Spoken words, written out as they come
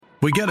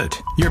We get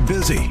it. You're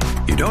busy.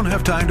 You don't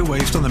have time to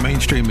waste on the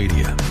mainstream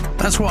media.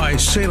 That's why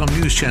Salem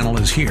News Channel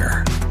is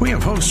here. We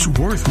have hosts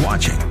worth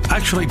watching,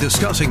 actually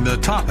discussing the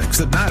topics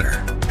that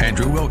matter.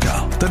 Andrew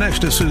Wilkow,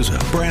 Dinesh D'Souza,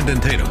 Brandon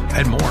Tatum,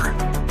 and more.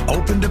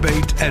 Open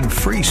debate and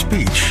free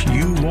speech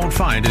you won't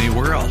find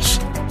anywhere else.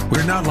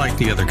 We're not like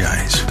the other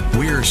guys.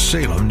 We're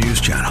Salem News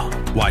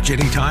Channel. Watch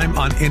anytime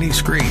on any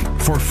screen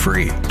for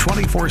free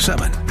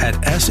 24/7 at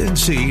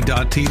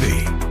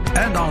snc.tv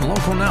and on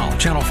Local Now,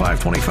 Channel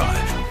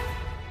 525.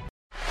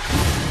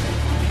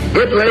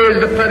 It lays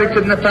the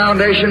predicate and the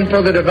foundation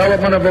for the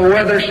development of a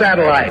weather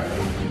satellite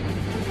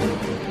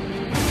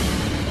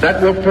that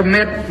will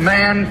permit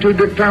man to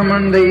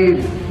determine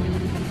the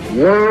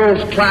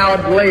world's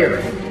cloud layer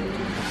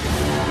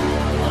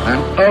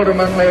and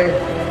ultimately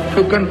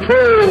to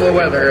control the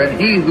weather, and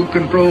he who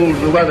controls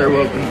the weather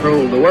will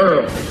control the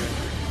world.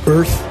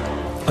 Earth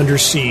under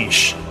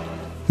siege.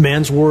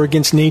 Man's war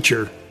against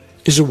nature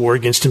is a war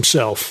against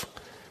himself.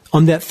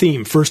 On that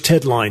theme, first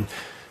headline,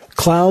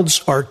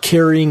 clouds are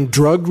carrying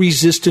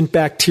drug-resistant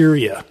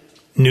bacteria,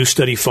 new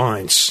study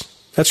finds.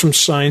 That's from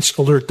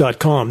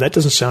ScienceAlert.com. That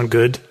doesn't sound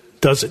good,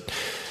 does it?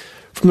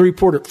 From the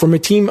reporter, from a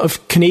team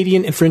of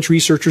Canadian and French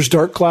researchers,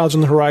 dark clouds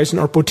on the horizon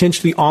are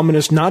potentially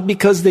ominous not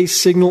because they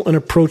signal an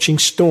approaching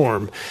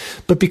storm,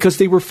 but because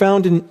they were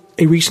found in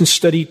a recent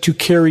study to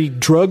carry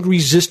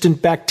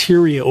drug-resistant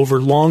bacteria over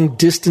long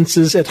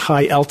distances at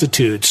high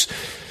altitudes.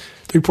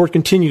 The report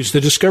continues.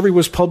 The discovery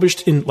was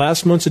published in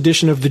last month's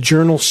edition of the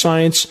journal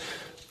Science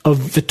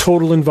of the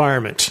Total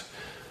Environment.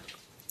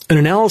 An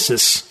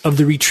analysis of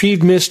the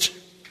retrieved mist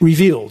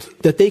revealed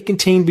that they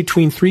contain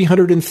between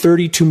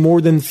 330 to more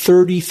than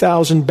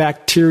 30,000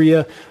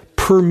 bacteria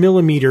per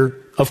millimeter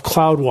of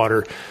cloud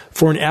water,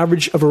 for an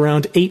average of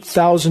around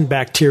 8,000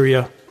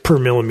 bacteria per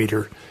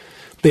millimeter.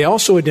 They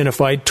also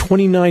identified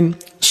 29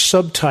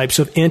 subtypes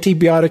of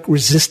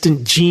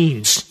antibiotic-resistant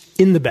genes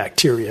in the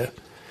bacteria.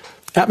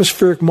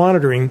 Atmospheric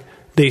monitoring,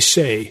 they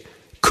say,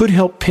 could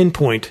help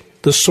pinpoint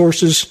the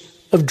sources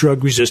of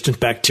drug-resistant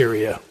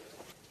bacteria.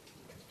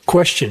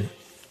 Question: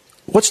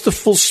 what's the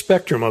full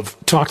spectrum of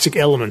toxic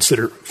elements that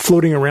are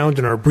floating around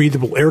in our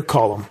breathable air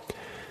column?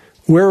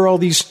 Where are all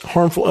these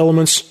harmful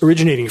elements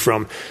originating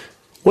from?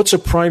 What's a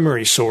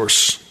primary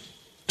source?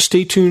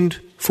 Stay tuned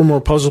for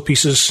more puzzle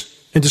pieces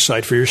and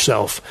decide for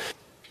yourself.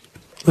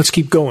 Let's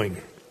keep going.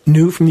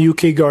 New from the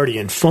UK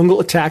Guardian.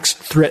 Fungal attacks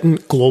threaten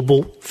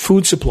global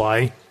food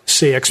supply,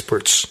 say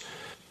experts.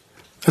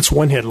 That's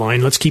one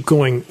headline. Let's keep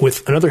going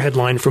with another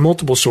headline from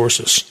multiple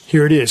sources.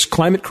 Here it is.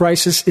 Climate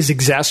crisis is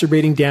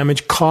exacerbating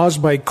damage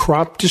caused by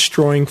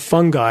crop-destroying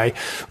fungi,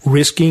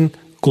 risking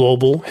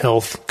global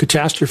health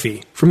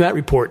catastrophe. From that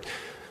report,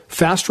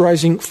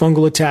 fast-rising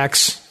fungal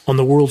attacks on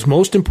the world's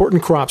most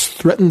important crops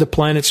threaten the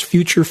planet's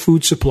future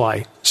food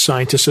supply,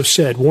 scientists have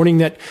said, warning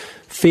that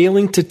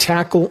failing to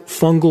tackle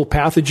fungal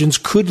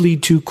pathogens could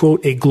lead to,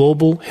 quote, a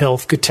global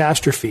health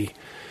catastrophe.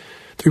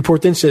 The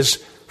report then says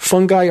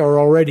fungi are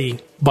already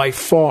by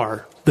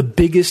far the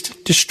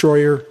biggest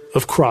destroyer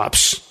of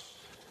crops.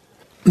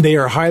 They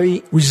are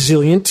highly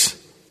resilient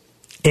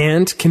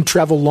and can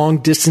travel long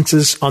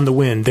distances on the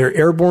wind. Their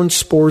airborne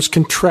spores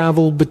can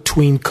travel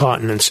between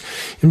continents.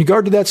 In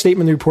regard to that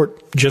statement the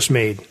report just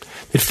made,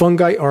 that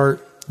fungi are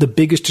the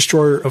biggest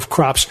destroyer of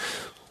crops,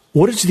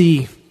 what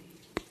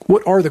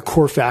are the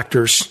core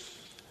factors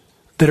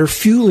that are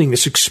fueling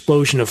this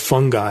explosion of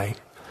fungi?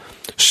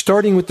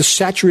 Starting with the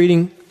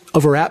saturating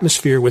of our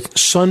atmosphere with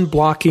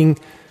sun-blocking,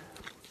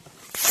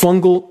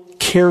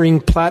 fungal-carrying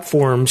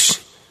platforms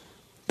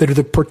that are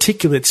the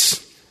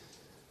particulates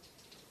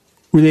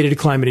related to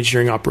climate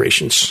engineering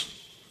operations.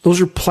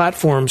 Those are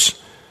platforms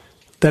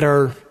that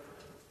are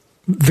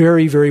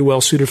very, very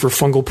well suited for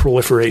fungal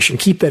proliferation.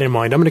 Keep that in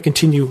mind. I'm going to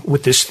continue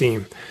with this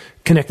theme.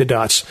 Connect the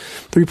dots.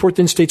 The report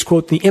then states,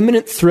 quote, the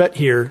imminent threat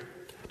here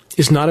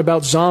is not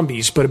about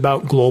zombies, but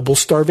about global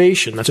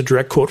starvation. That's a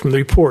direct quote from the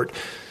report.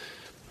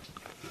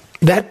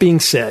 That being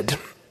said,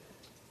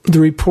 the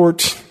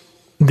report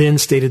then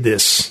stated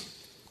this,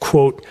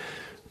 quote,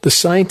 the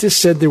scientists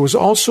said there was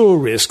also a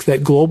risk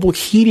that global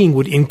heating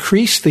would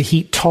increase the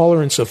heat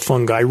tolerance of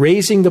fungi,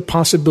 raising the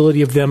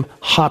possibility of them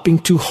hopping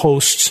to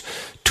hosts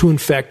to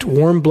infect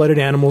warm-blooded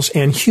animals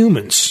and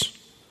humans.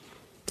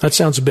 That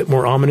sounds a bit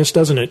more ominous,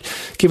 doesn't it?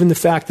 Given the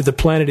fact that the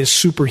planet is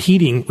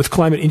superheating, with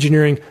climate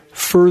engineering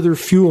further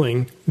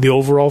fueling the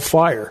overall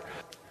fire,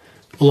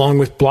 along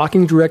with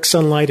blocking direct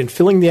sunlight and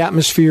filling the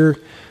atmosphere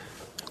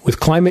with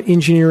climate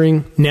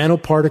engineering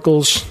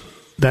nanoparticles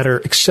that are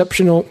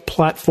exceptional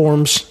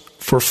platforms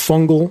for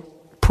fungal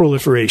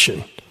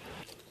proliferation.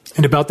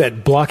 And about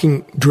that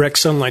blocking direct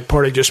sunlight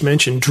part I just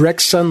mentioned,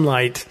 direct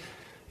sunlight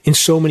in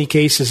so many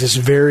cases is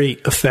very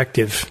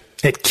effective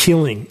at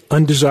killing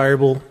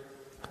undesirable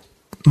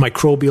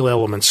microbial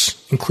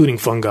elements, including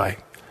fungi.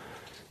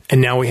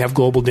 And now we have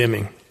global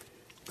dimming,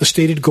 the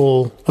stated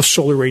goal of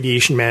solar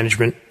radiation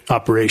management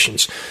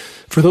operations.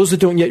 For those that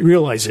don't yet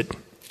realize it,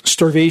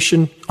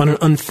 starvation on an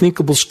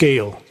unthinkable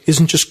scale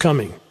isn't just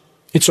coming.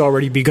 It's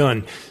already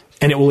begun,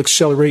 and it will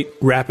accelerate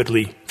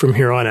rapidly from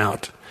here on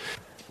out.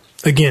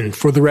 Again,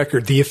 for the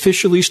record, the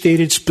officially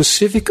stated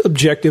specific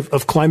objective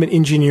of climate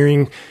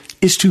engineering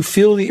is to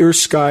fill the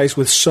Earth's skies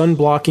with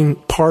sun-blocking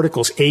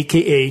particles,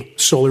 aka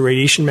solar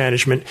radiation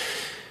management.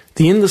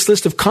 The endless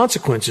list of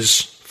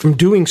consequences from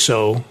doing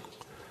so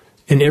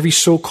in every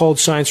so-called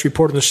science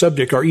report on the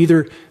subject are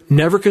either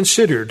never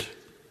considered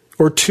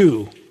or,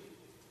 two,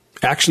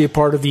 actually a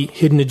part of the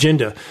hidden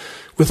agenda.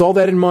 With all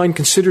that in mind,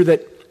 consider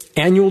that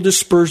annual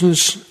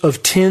dispersions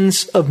of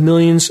tens of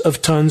millions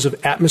of tons of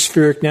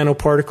atmospheric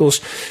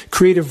nanoparticles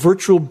create a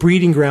virtual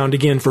breeding ground,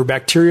 again, for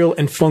bacterial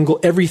and fungal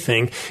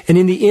everything. And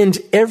in the end,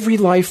 every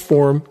life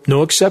form,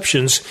 no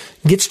exceptions,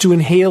 gets to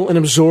inhale and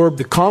absorb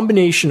the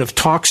combination of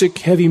toxic,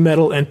 heavy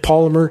metal, and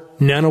polymer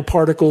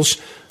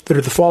nanoparticles that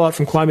are the fallout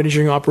from climate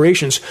engineering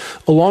operations,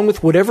 along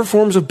with whatever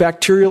forms of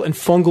bacterial and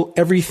fungal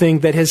everything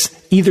that has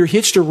either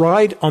hitched a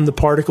ride on the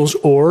particles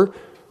or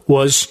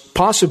was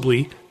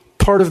possibly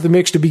part of the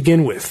mix to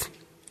begin with.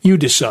 You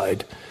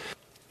decide.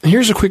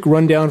 Here's a quick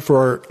rundown for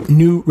our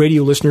new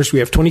radio listeners. We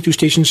have 22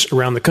 stations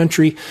around the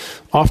country.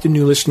 Often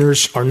new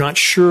listeners are not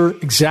sure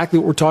exactly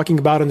what we're talking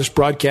about on this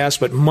broadcast,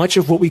 but much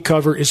of what we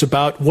cover is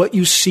about what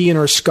you see in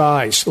our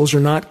skies. Those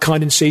are not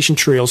condensation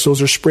trails.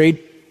 Those are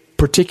sprayed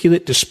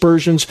particulate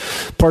dispersions,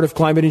 part of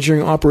climate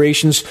engineering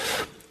operations.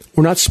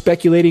 We're not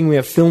speculating. We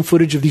have film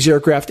footage of these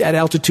aircraft at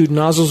altitude,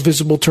 nozzles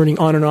visible, turning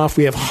on and off.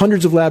 We have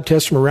hundreds of lab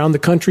tests from around the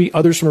country,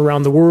 others from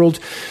around the world,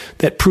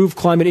 that prove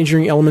climate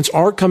engineering elements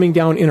are coming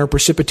down in our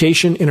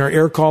precipitation, in our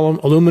air column: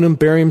 aluminum,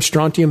 barium,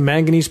 strontium,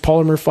 manganese,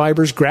 polymer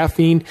fibers,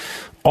 graphene,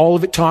 all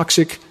of it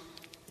toxic.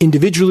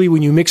 Individually,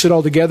 when you mix it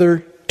all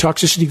together,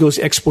 toxicity goes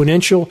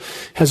exponential,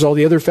 has all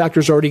the other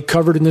factors already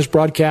covered in this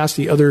broadcast,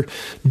 the other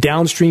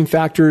downstream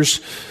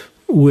factors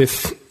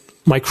with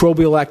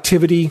microbial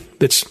activity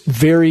that's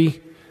very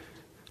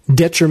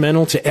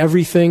detrimental to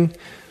everything.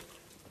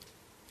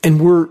 And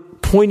we're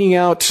pointing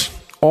out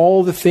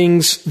all the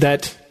things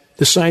that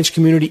the science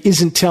community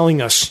isn't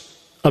telling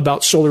us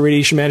about solar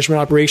radiation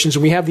management operations.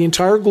 And we have the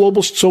entire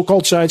global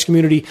so-called science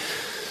community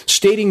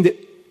stating that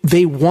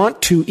they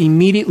want to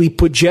immediately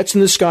put jets in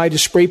the sky to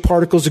spray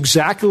particles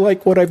exactly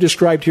like what I've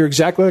described here,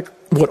 exactly like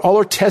what all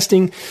our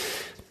testing,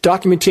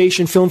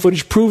 documentation, film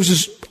footage proves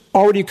is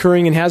already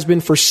occurring and has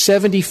been for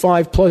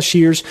 75 plus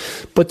years.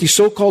 But the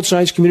so-called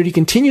science community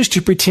continues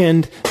to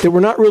pretend that we're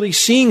not really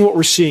seeing what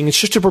we're seeing. It's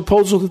just a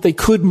proposal that they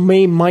could,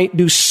 may, might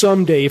do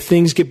someday if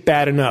things get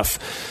bad enough.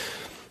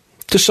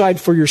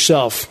 Decide for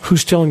yourself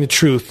who's telling the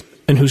truth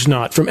and who's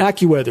not. From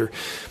AccuWeather,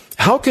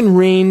 how can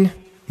rain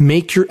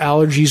make your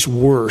allergies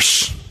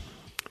worse?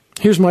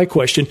 Here's my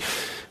question.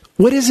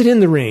 What is it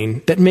in the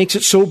rain that makes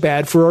it so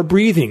bad for our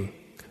breathing?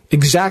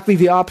 Exactly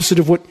the opposite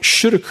of what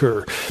should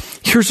occur.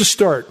 Here's a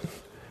start.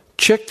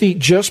 Check the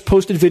just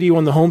posted video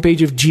on the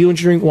homepage of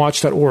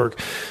geoengineeringwatch.org.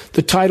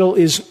 The title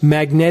is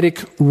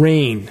Magnetic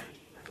Rain.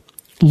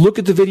 Look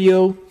at the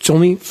video. It's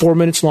only 4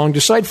 minutes long.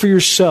 Decide for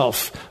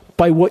yourself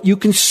by what you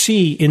can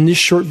see in this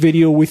short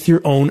video with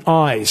your own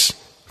eyes.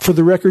 For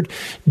the record,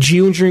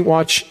 Geoengineering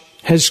Watch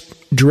has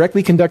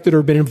directly conducted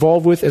or been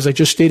involved with, as I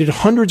just stated,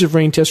 hundreds of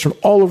rain tests from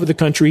all over the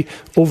country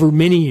over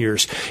many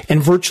years.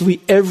 And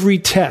virtually every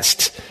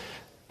test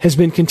has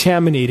been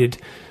contaminated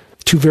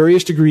to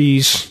various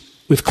degrees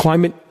with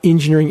climate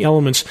engineering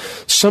elements,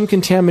 some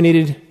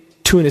contaminated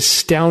to an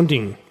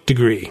astounding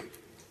degree.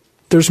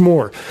 There's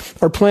more.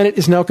 Our planet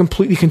is now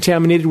completely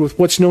contaminated with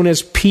what's known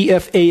as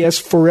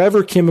PFAS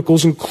forever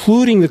chemicals,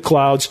 including the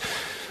clouds,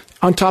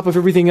 on top of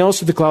everything else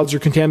that the clouds are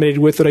contaminated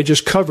with that I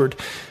just covered.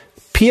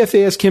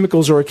 PFAS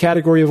chemicals are a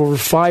category of over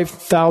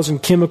 5,000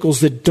 chemicals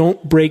that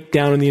don't break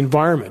down in the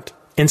environment.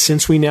 And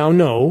since we now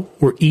know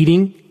we're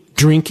eating,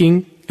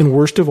 drinking, and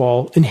worst of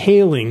all,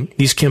 inhaling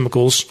these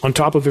chemicals on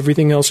top of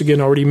everything else, again,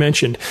 already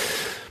mentioned,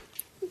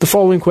 the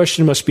following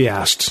question must be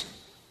asked.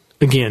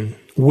 Again,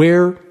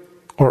 where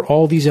are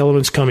all these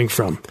elements coming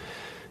from?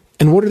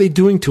 And what are they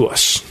doing to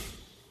us?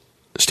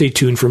 Stay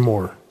tuned for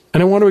more.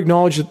 And I want to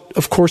acknowledge that,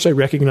 of course, I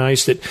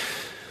recognize that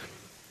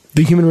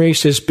the human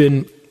race has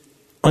been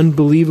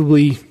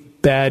unbelievably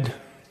bad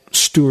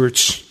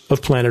stewards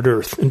of planet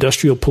Earth.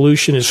 Industrial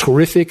pollution is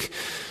horrific.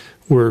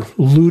 We're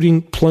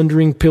looting,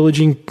 plundering,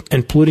 pillaging,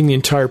 and polluting the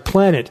entire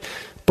planet.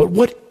 But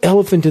what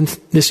elephant in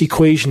this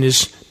equation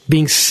is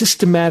being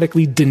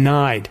systematically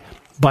denied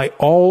by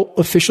all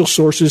official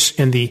sources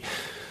and the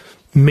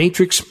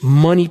matrix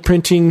money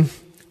printing,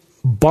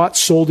 bought,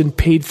 sold, and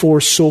paid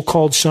for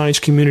so-called science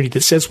community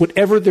that says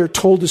whatever they're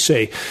told to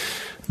say,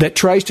 that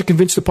tries to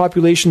convince the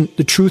population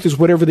the truth is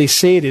whatever they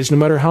say it is, no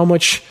matter how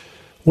much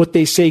what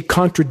they say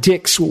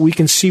contradicts what we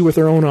can see with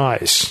our own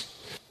eyes.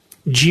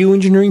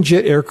 Geoengineering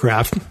jet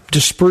aircraft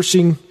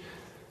dispersing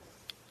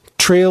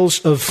trails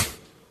of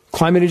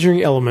climate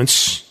engineering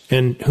elements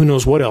and who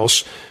knows what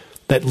else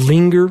that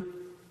linger,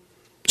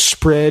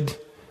 spread,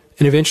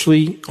 and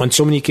eventually, on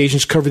so many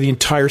occasions, cover the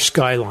entire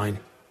skyline.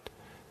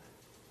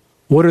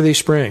 What are they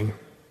spraying?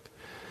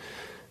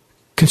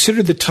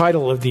 Consider the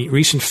title of the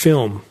recent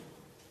film,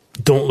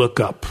 Don't Look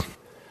Up.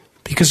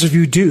 Because if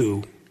you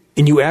do,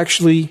 and you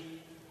actually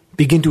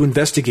begin to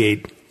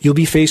investigate, you'll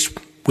be faced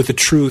with a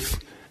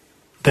truth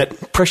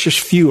that precious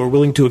few are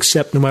willing to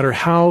accept, no matter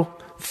how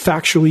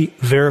factually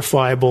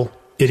verifiable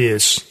it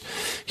is.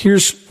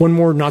 Here's one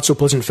more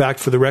not-so-pleasant fact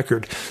for the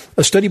record.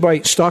 A study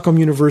by Stockholm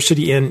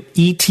University and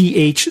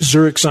ETH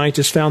Zurich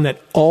scientists found that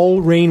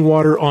all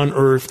rainwater on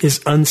Earth is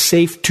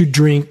unsafe to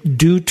drink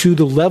due to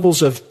the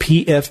levels of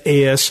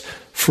PFAS,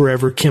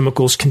 forever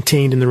chemicals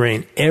contained in the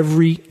rain.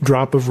 Every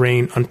drop of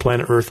rain on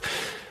planet Earth.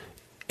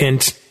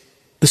 And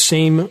the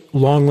same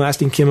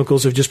long-lasting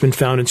chemicals have just been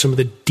found in some of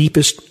the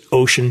deepest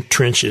ocean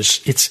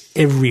trenches. It's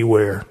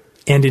everywhere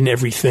and in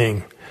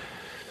everything.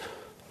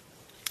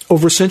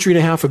 Over a century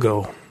and a half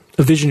ago,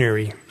 a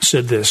visionary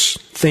said this: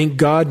 "Thank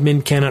God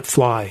men cannot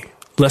fly,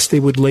 lest they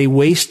would lay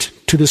waste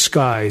to the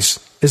skies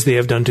as they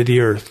have done to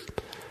the earth."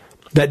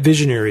 That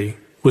visionary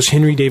was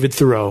Henry David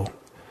Thoreau.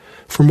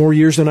 For more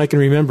years than I can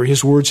remember,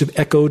 his words have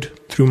echoed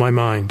through my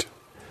mind.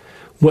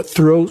 What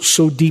Thoreau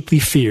so deeply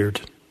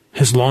feared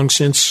has long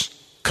since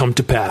come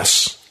to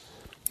pass.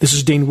 This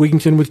is Dane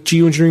Wigington with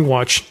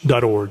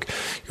geoengineeringwatch.org.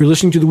 You're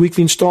listening to the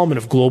weekly installment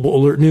of Global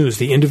Alert News,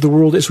 the end of the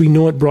world as we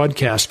know it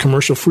broadcast,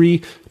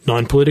 commercial-free,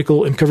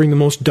 non-political, and covering the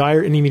most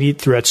dire and immediate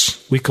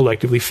threats we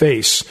collectively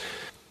face.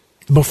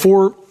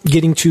 Before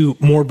getting to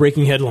more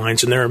breaking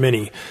headlines, and there are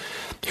many,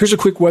 here's a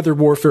quick weather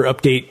warfare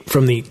update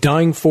from the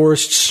dying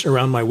forests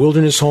around my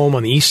wilderness home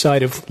on the east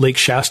side of Lake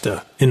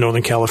Shasta in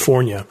Northern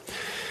California.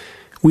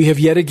 We have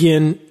yet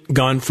again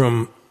gone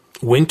from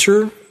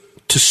winter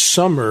to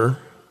summer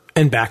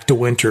and back to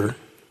winter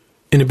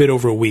in a bit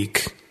over a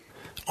week.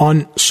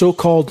 On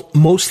so-called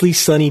mostly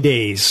sunny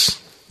days,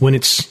 when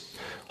it's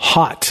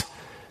hot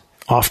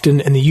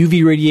often, and the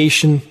UV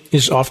radiation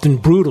is often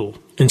brutal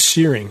and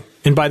searing.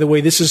 And by the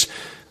way, this is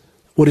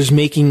what is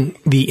making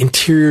the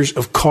interiors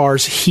of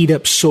cars heat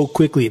up so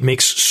quickly. It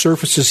makes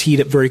surfaces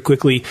heat up very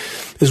quickly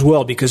as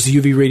well because the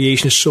UV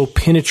radiation is so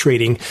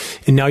penetrating.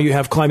 And now you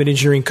have climate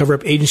engineering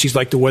cover-up agencies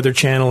like the Weather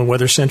Channel and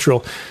Weather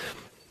Central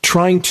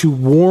trying to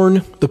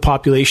warn the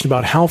population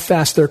about how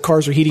fast their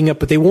cars are heating up,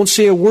 but they won't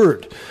say a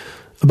word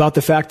about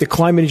the fact that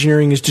climate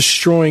engineering is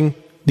destroying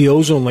the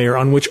ozone layer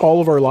on which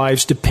all of our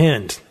lives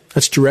depend.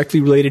 That's directly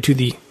related to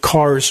the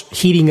cars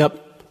heating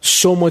up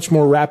so much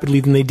more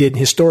rapidly than they did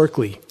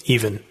historically,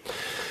 even.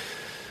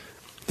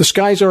 The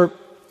skies are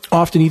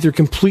often either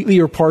completely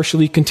or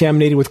partially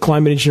contaminated with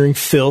climate engineering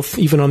filth,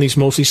 even on these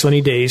mostly sunny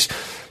days.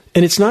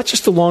 And it's not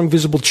just the long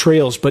visible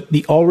trails, but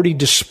the already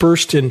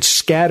dispersed and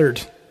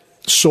scattered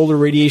solar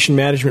radiation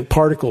management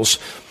particles,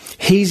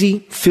 hazy,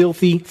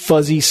 filthy,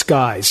 fuzzy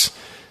skies.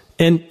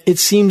 And it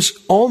seems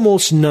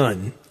almost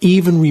none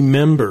even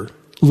remember,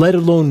 let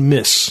alone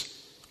miss,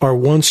 our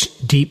once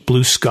deep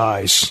blue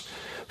skies.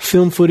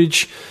 Film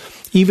footage,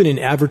 even in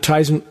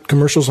advertisement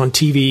commercials on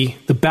TV,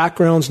 the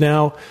backgrounds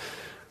now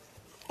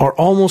are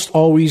almost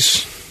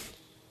always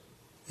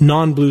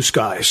non-blue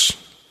skies.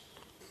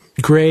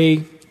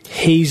 Gray,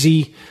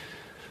 hazy,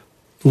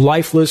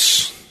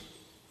 lifeless,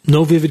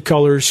 no vivid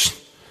colors,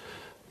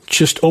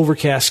 just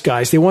overcast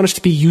skies. They want us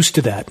to be used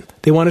to that.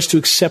 They want us to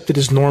accept it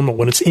as normal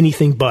when it's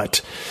anything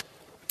but.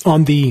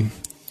 On the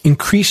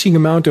increasing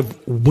amount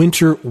of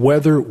winter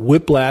weather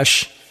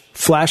whiplash,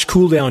 flash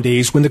cool-down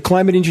days, when the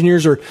climate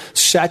engineers are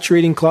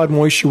saturating cloud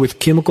moisture with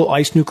chemical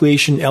ice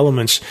nucleation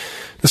elements,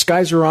 the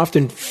skies are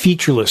often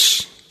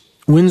featureless.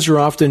 Winds are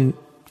often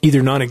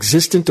either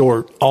non-existent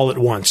or all at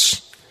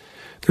once.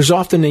 There's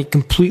often a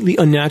completely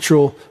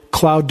unnatural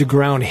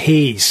cloud-to-ground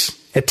haze.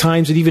 At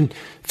times, it even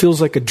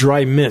feels like a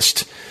dry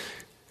mist.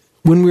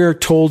 When we are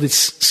told it's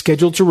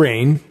scheduled to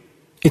rain,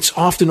 it's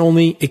often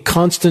only a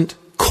constant,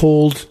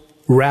 cold,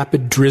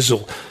 rapid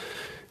drizzle.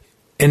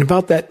 And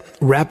about that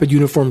rapid,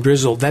 uniform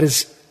drizzle, that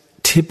is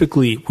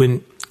typically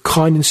when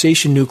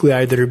condensation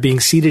nuclei that are being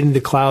seeded into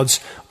the clouds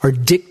are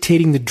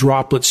dictating the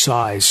droplet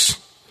size.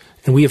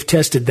 And we have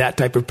tested that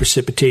type of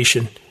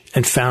precipitation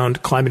and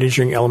found climate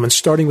engineering elements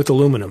starting with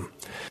aluminum.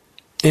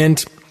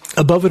 And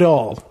above it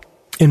all,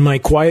 in my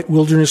quiet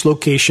wilderness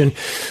location,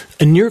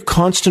 a near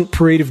constant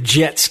parade of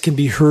jets can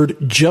be heard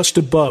just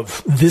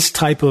above this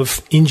type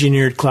of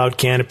engineered cloud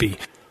canopy.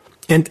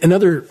 And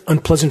another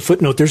unpleasant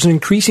footnote, there's an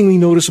increasingly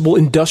noticeable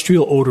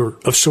industrial odor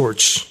of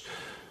sorts.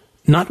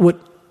 Not what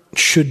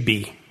should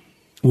be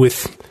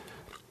with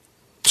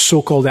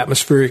so-called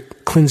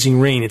atmospheric cleansing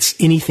rain. It's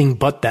anything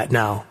but that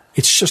now.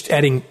 It's just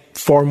adding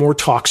far more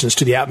toxins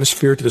to the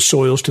atmosphere, to the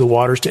soils, to the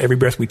waters, to every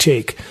breath we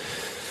take.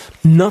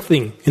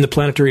 Nothing in the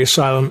planetary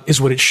asylum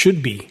is what it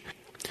should be.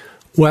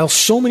 While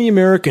so many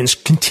Americans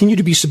continue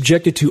to be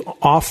subjected to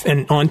off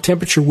and on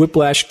temperature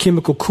whiplash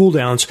chemical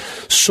cooldowns,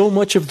 so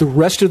much of the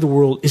rest of the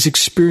world is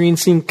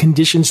experiencing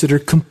conditions that are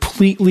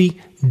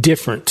completely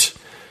different.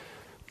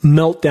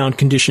 Meltdown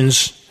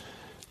conditions,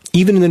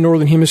 even in the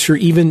Northern Hemisphere,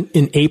 even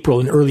in April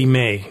and early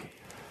May.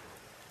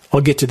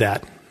 I'll get to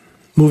that.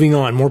 Moving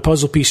on, more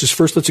puzzle pieces.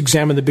 First, let's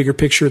examine the bigger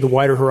picture, the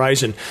wider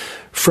horizon.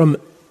 From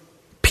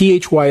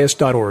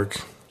phys.org.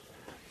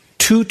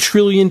 2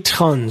 trillion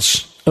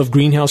tons of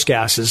greenhouse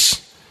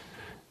gases.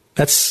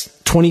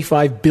 That's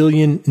 25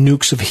 billion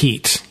nukes of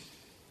heat.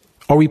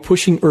 Are we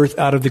pushing Earth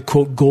out of the,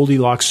 quote,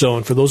 Goldilocks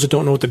zone? For those that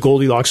don't know what the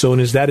Goldilocks zone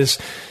is, that is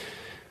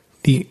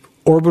the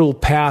orbital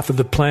path of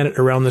the planet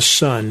around the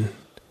sun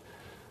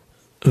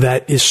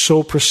that is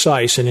so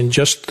precise and in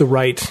just the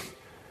right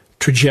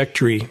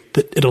trajectory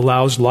that it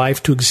allows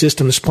life to exist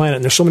on this planet.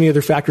 And there's so many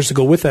other factors that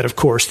go with that, of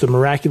course, the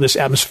miraculous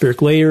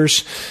atmospheric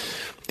layers,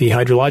 the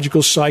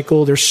hydrological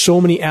cycle. There's so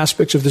many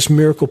aspects of this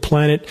miracle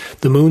planet,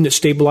 the moon that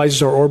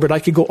stabilizes our orbit. I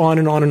could go on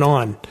and on and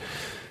on.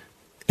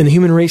 And the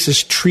human race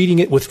is treating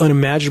it with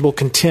unimaginable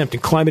contempt,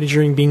 and climate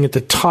engineering being at the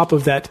top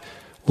of that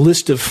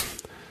list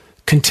of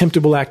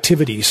contemptible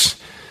activities.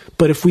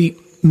 But if we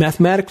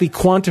mathematically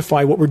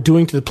quantify what we're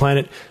doing to the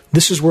planet,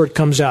 this is where it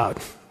comes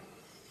out.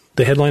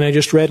 The headline I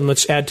just read, and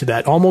let's add to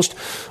that. Almost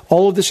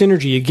all of this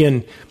energy,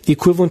 again, the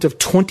equivalent of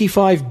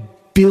 25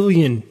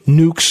 billion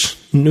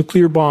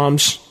nuclear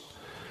bombs,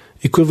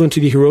 equivalent to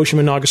the Hiroshima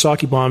and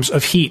Nagasaki bombs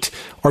of heat,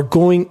 are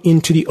going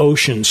into the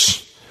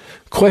oceans.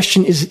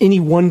 Question, is it any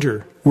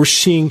wonder we're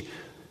seeing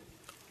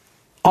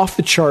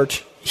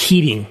off-the-chart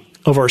heating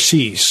of our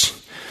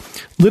seas?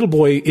 Little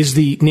Boy is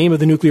the name of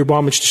the nuclear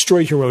bomb which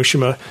destroyed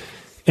Hiroshima.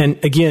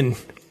 And again,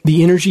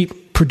 the energy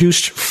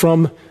produced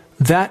from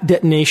that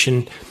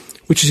detonation,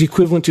 which is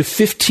equivalent to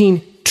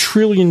 15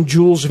 trillion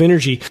joules of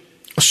energy.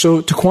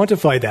 So to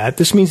quantify that,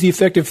 this means the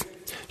effect of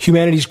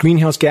humanity's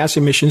greenhouse gas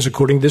emissions,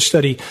 according to this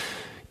study,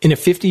 in a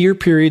 50-year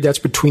period, that's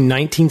between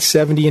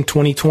 1970 and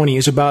 2020,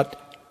 is about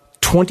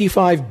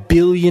 25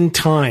 billion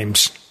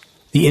times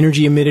the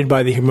energy emitted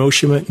by the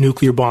Hiroshima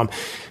nuclear bomb.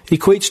 It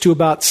equates to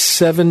about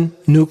 7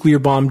 nuclear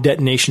bomb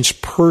detonations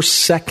per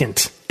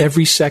second,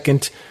 every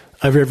second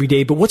of every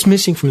day. But what's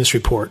missing from this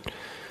report?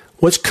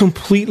 What's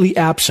completely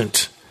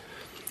absent?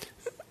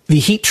 The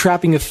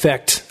heat-trapping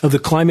effect of the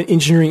climate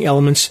engineering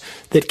elements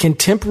that can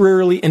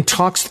temporarily and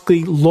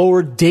toxically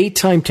lower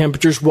daytime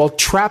temperatures while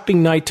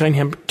trapping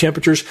nighttime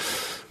temperatures,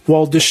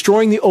 while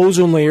destroying the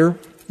ozone layer,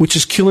 which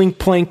is killing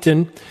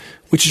plankton,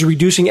 which is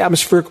reducing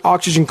atmospheric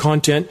oxygen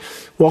content,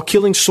 while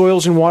killing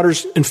soils and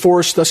waters and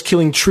forests, thus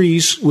killing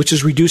trees, which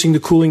is reducing the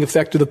cooling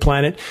effect of the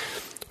planet,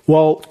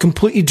 while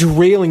completely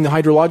derailing the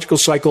hydrological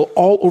cycle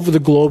all over the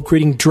globe,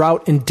 creating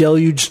drought and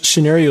deluge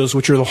scenarios,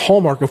 which are the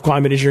hallmark of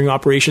climate engineering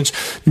operations.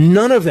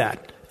 None of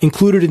that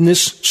included in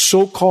this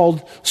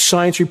so-called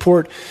science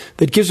report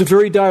that gives a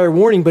very dire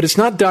warning, but it's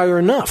not dire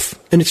enough,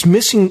 and it's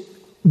missing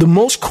the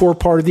most core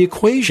part of the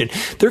equation.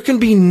 There can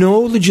be no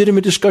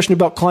legitimate discussion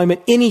about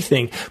climate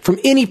anything from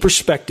any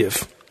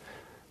perspective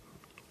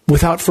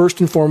without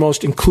first and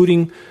foremost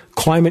including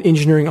climate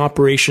engineering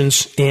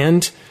operations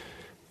and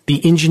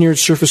the engineered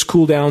surface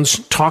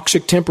cooldowns,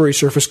 toxic temporary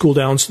surface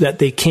cooldowns that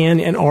they can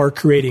and are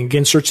creating.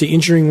 Again, search the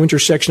Engineering Winter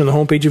section on the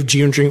homepage of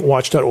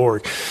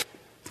geoengineeringwatch.org.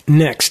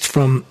 Next,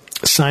 from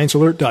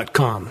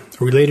sciencealert.com,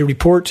 a related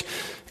report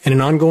and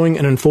an ongoing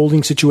and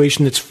unfolding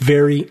situation that's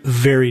very,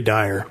 very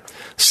dire.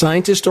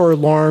 Scientists are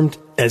alarmed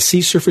as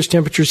sea surface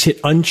temperatures hit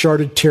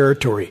uncharted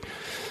territory.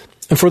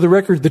 And for the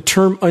record, the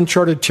term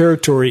uncharted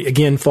territory,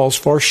 again, falls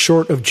far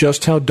short of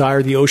just how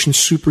dire the ocean's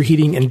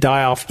superheating and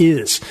die-off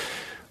is.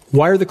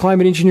 Why are the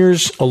climate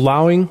engineers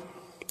allowing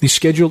the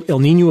scheduled El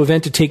Niño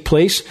event to take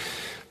place?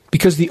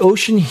 Because the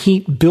ocean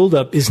heat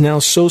buildup is now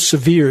so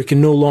severe it can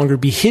no longer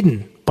be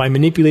hidden by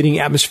manipulating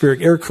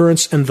atmospheric air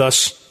currents and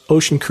thus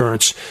ocean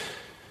currents.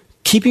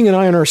 Keeping an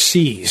eye on our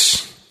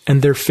seas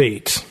and their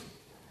fate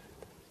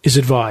is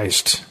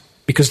advised,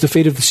 because the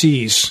fate of the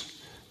seas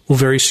will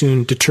very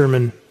soon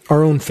determine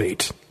our own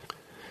fate.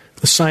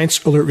 The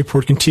Science Alert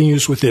report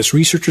continues with this.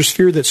 Researchers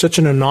fear that such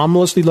an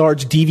anomalously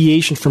large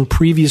deviation from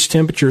previous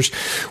temperatures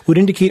would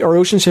indicate our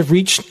oceans have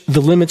reached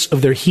the limits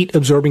of their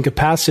heat-absorbing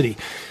capacity.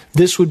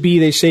 This would be,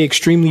 they say,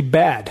 extremely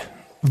bad,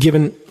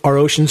 given our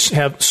oceans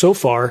have so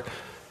far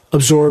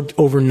absorbed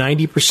over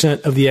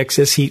 90% of the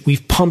excess heat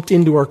we've pumped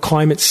into our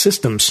climate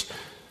systems.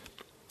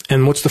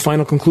 And what's the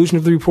final conclusion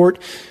of the report?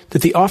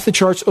 That the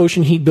off-the-charts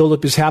ocean heat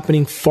buildup is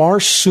happening far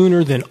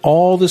sooner than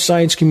all the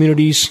science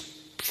communities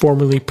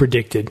formerly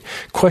predicted.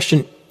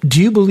 Question,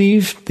 do you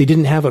believe they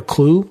didn't have a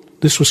clue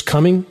this was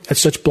coming at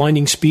such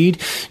blinding speed?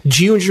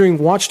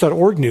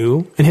 Geoengineeringwatch.org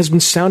knew and has been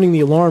sounding the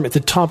alarm at the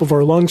top of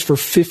our lungs for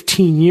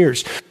 15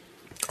 years.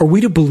 Are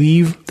we to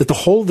believe that the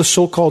whole of the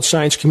so-called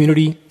science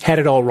community had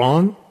it all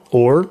wrong?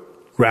 Or,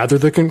 rather,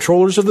 the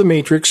controllers of the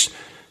matrix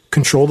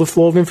control the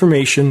flow of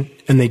information,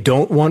 and they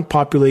don't want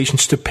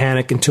populations to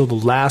panic until the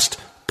last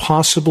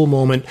possible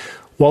moment,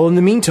 while in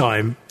the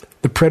meantime,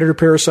 the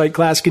predator-parasite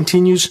class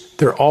continues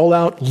their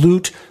all-out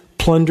loot,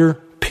 plunder,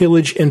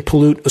 pillage, and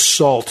pollute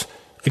assault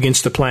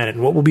against the planet.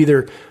 And what will be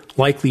their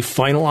likely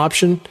final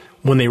option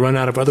when they run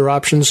out of other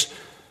options?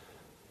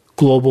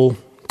 Global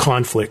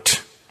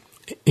conflict.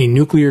 A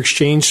nuclear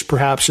exchange,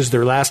 perhaps, is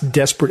their last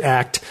desperate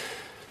act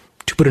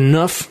to put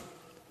enough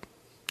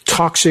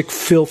toxic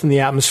filth in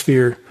the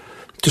atmosphere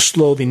to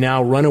slow the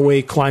now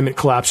runaway climate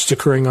collapse that's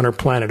occurring on our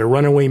planet, a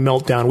runaway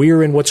meltdown. We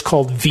are in what's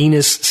called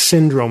Venus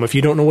Syndrome. If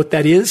you don't know what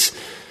that is,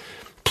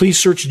 please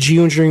search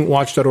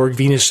geoengineeringwatch.org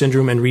Venus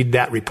Syndrome and read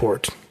that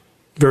report.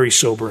 Very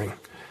sobering.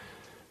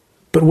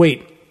 But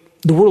wait,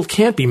 the world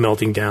can't be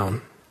melting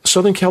down.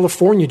 Southern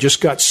California just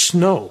got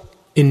snow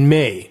in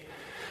May.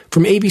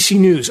 From ABC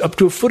News, up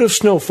to a foot of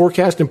snow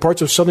forecast in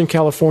parts of Southern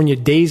California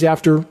days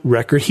after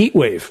record heat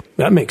wave.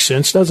 That makes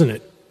sense, doesn't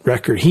it?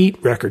 Record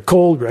heat, record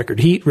cold, record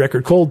heat,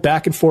 record cold,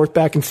 back and forth,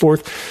 back and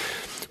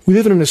forth. We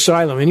live in an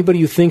asylum. Anybody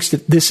who thinks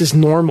that this is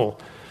normal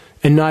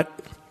and not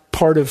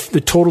part of the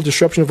total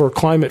disruption of our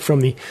climate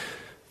from the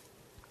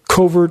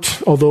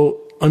covert, although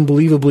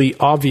unbelievably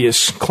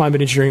obvious, climate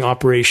engineering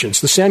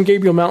operations. The San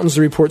Gabriel Mountains,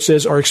 the report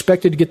says, are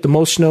expected to get the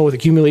most snow with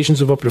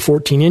accumulations of up to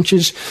 14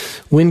 inches.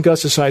 Wind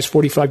gusts as high as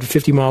 45 to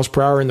 50 miles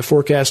per hour in the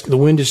forecast. The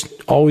wind is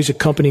always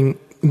accompanying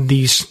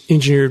these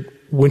engineered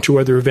winter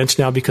weather events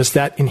now because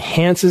that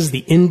enhances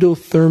the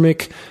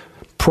endothermic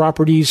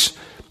properties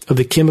of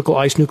the chemical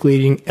ice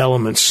nucleating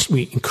elements.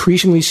 We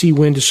increasingly see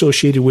wind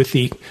associated with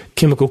the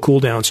chemical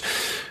cooldowns.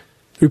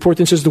 The report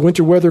then says the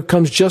winter weather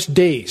comes just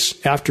days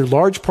after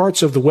large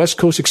parts of the West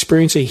Coast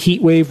experience a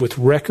heat wave with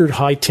record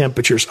high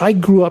temperatures. I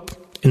grew up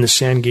in the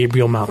San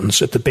Gabriel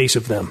Mountains at the base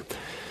of them.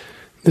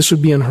 This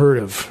would be unheard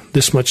of,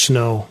 this much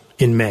snow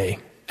in May.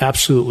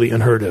 Absolutely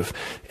unheard of.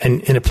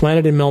 And in a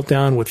planet in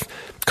meltdown with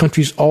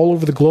countries all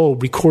over the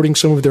globe recording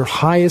some of their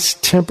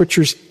highest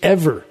temperatures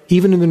ever,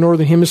 even in the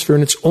Northern Hemisphere,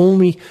 and it's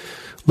only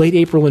late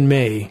April and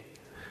May,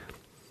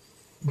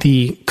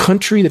 the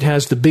country that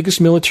has the biggest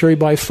military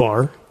by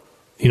far,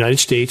 the United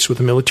States, with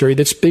a military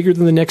that's bigger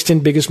than the next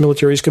 10 biggest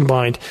militaries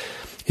combined,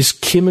 is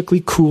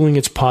chemically cooling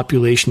its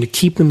population to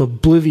keep them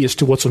oblivious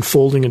to what's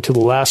unfolding until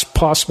the last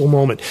possible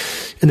moment.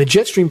 And the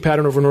jet stream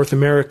pattern over North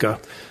America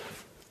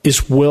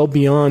is well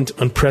beyond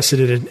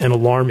unprecedented and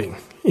alarming.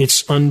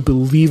 It's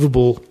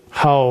unbelievable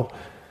how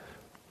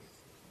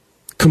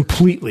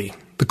completely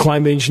the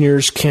climate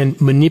engineers can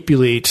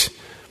manipulate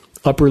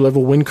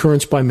upper-level wind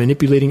currents by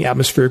manipulating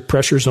atmospheric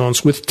pressure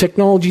zones with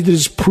technology that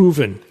is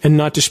proven and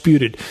not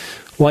disputed,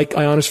 like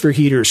ionosphere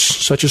heaters,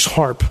 such as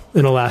HAARP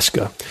in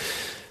Alaska.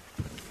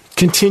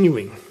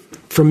 Continuing,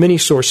 from many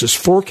sources,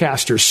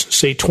 forecasters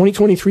say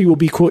 2023 will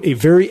be, quote, a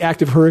very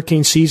active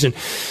hurricane season.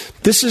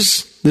 This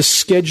is the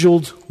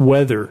scheduled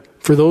weather.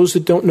 For those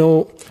that don't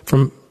know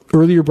from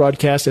earlier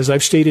broadcasts, as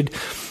I've stated,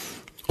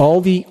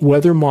 all the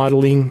weather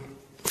modeling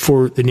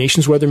for the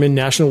nation's weathermen,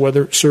 National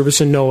Weather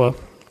Service, and NOAA,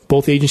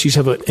 both agencies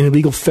have an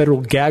illegal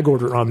federal gag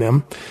order on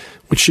them,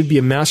 which should be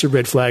a massive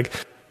red flag.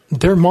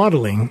 Their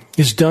modeling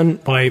is done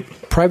by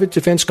private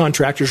defense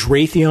contractors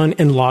Raytheon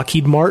and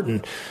Lockheed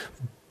Martin.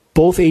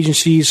 Both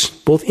agencies,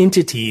 both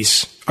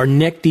entities are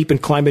neck deep in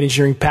climate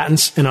engineering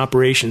patents and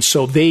operations.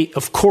 So they,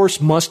 of course,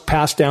 must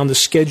pass down the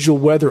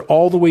scheduled weather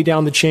all the way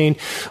down the chain,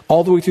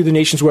 all the way through the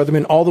nation's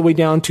weathermen, all the way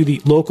down to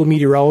the local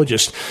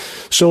meteorologist.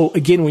 So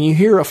again, when you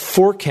hear a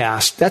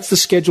forecast, that's the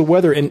scheduled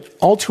weather. And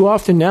all too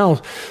often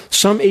now,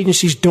 some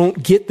agencies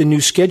don't get the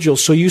new schedule.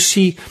 So you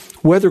see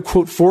weather,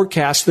 quote,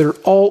 forecasts that are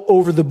all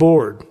over the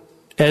board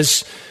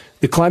as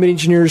the climate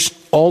engineers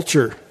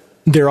alter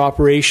their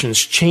operations,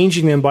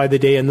 changing them by the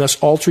day and thus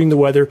altering the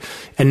weather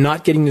and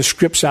not getting the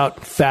scripts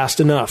out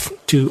fast enough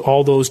to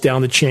all those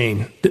down the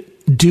chain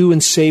that do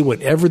and say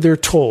whatever they're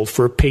told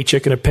for a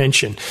paycheck and a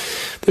pension.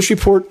 This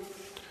report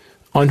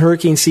on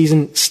hurricane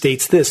season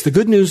states this. The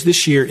good news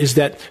this year is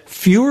that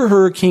fewer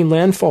hurricane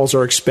landfalls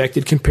are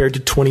expected compared to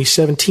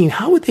 2017.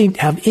 How would they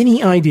have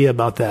any idea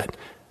about that?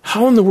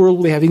 How in the world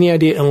would they have any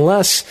idea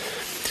unless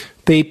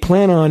they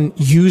plan on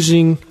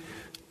using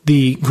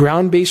the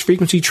ground-based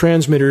frequency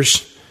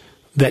transmitters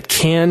that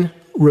can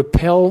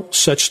repel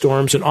such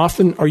storms and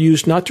often are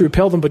used not to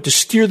repel them but to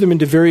steer them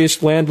into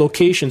various land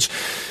locations?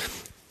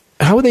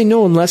 How would they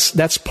know unless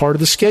that's part of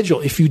the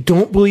schedule? If you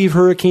don't believe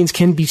hurricanes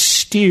can be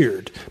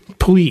steered,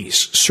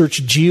 please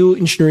search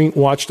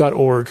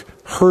geoengineeringwatch.org.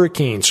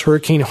 Hurricanes,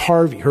 Hurricane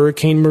Harvey,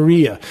 Hurricane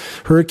Maria,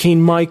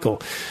 Hurricane Michael.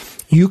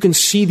 You can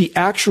see the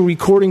actual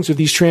recordings of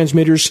these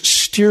transmitters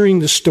steering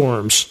the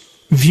storms.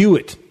 View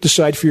it.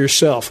 Decide for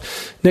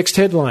yourself. Next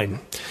headline.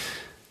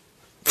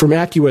 From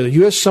AccuWeather,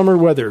 U.S. summer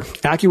weather.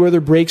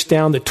 AccuWeather breaks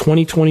down the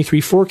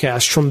 2023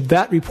 forecast. From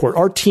that report,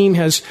 our team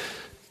has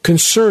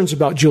concerns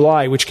about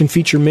July, which can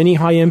feature many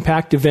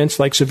high-impact events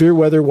like severe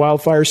weather,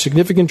 wildfires,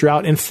 significant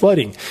drought, and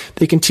flooding.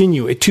 They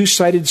continue. A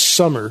two-sided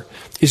summer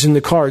is in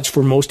the cards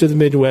for most of the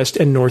Midwest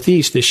and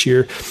Northeast this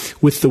year,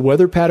 with the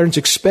weather patterns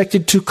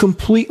expected to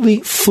completely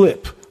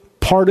flip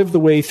part of the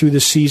way through the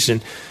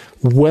season.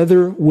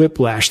 Weather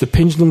whiplash. The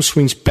pendulum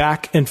swings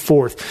back and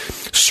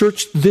forth.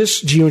 Search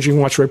this Geoengineering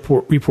Watch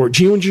report.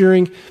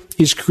 Geoengineering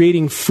is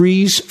creating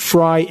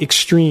freeze-fry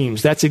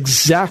extremes. That's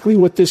exactly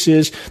what this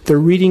is. They're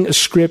reading a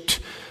script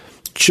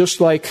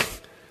just like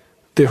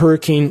the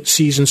hurricane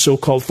season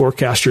so-called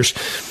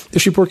forecasters.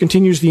 This report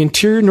continues. The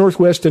interior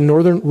Northwest and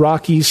Northern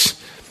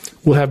Rockies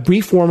will have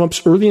brief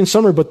warm-ups early in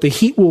summer, but the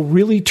heat will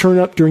really turn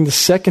up during the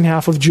second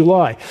half of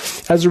July.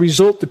 As a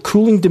result, the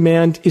cooling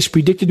demand is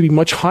predicted to be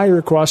much higher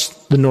across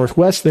the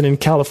Northwest than in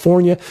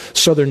California,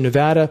 southern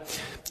Nevada,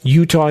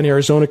 Utah, and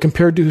Arizona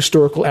compared to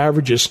historical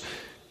averages.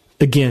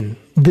 Again,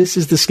 this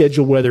is the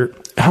scheduled weather.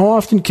 How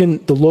often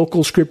can the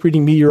local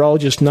script-reading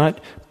meteorologist not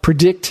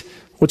predict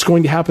what's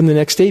going to happen the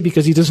next day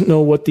because he doesn't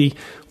know what the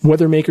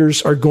weather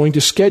makers are going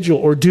to schedule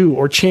or do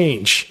or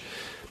change?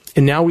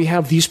 And now we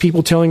have these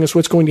people telling us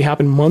what's going to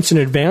happen months in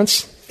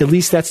advance, At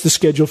least that's the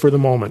schedule for the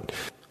moment.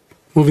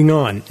 Moving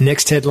on,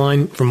 next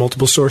headline from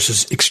multiple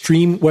sources,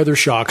 extreme weather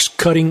shocks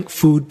cutting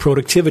food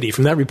productivity.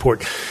 From that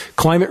report,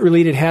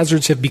 climate-related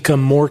hazards have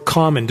become more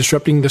common,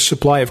 disrupting the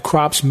supply of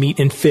crops, meat,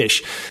 and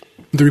fish.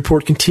 The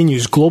report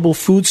continues, global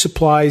food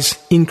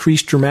supplies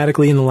increased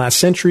dramatically in the last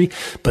century,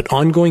 but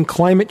ongoing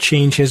climate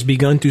change has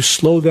begun to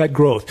slow that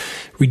growth,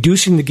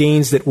 reducing the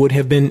gains that would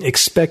have been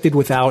expected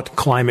without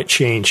climate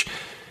change.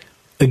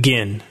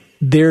 Again,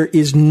 there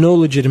is no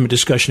legitimate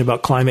discussion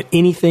about climate,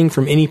 anything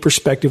from any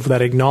perspective,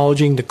 without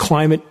acknowledging the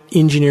climate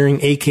engineering,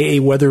 aka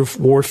weather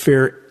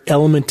warfare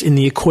element in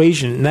the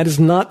equation. And that is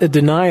not a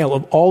denial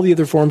of all the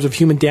other forms of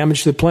human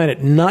damage to the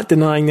planet. Not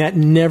denying that,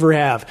 never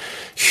have.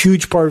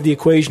 Huge part of the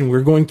equation.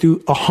 We're going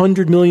through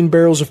 100 million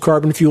barrels of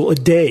carbon fuel a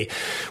day.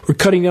 We're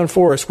cutting down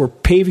forests. We're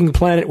paving the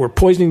planet. We're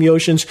poisoning the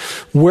oceans.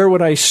 Where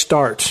would I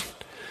start?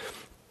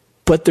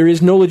 But there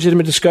is no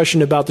legitimate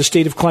discussion about the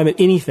state of climate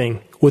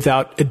anything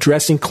without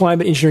addressing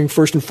climate engineering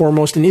first and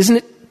foremost. And isn't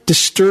it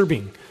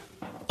disturbing,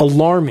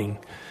 alarming,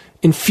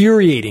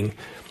 infuriating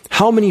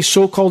how many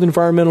so-called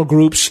environmental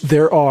groups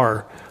there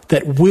are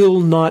that will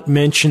not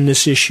mention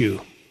this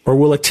issue or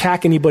will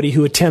attack anybody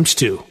who attempts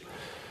to?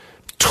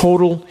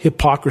 Total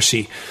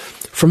hypocrisy.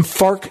 From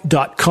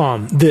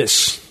Fark.com,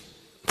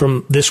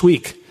 from this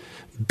week,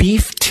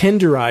 beef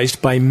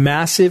tenderized by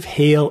massive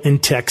hail in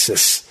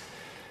Texas.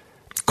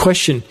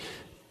 Question,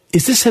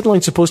 is this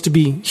headline supposed to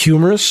be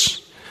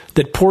humorous?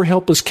 That poor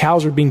helpless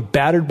cows are being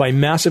battered by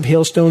massive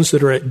hailstones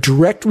that are a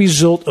direct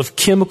result of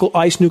chemical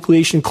ice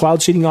nucleation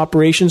cloud seeding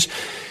operations?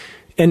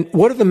 And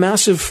what are the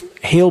massive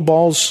hail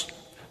balls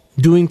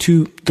doing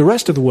to the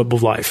rest of the web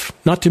of life?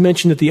 Not to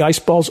mention that the ice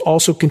balls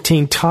also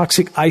contain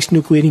toxic ice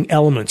nucleating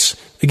elements.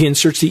 Again,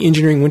 search the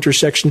Engineering Winter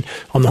section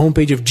on the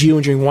homepage of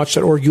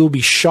geoengineeringwatch.org. You'll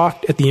be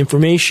shocked at the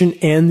information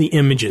and the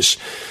images.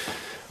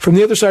 From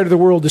the other side of the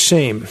world, the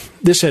same.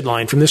 This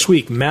headline from this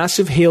week,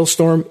 massive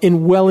hailstorm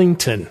in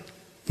Wellington,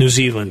 New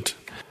Zealand.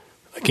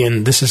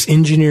 Again, this is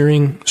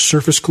engineering,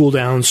 surface cool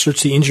down.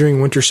 Search the Engineering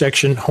Winter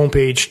section,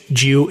 homepage,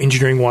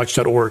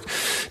 geoengineeringwatch.org.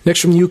 Next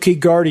from the UK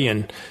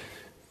Guardian,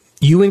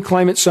 UN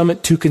Climate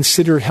Summit to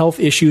consider health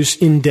issues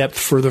in depth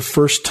for the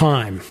first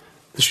time.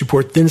 This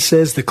report then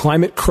says the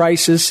climate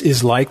crisis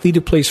is likely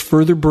to place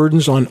further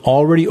burdens on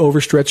already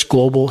overstretched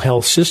global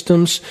health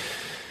systems.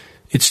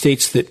 It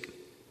states that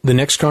the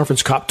next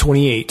conference,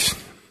 COP28,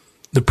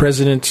 the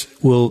president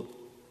will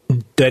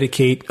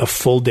dedicate a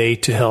full day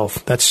to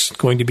health. That's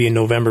going to be in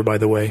November, by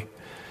the way.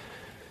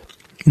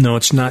 No,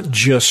 it's not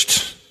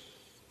just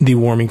the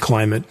warming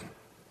climate.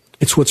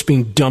 It's what's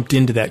being dumped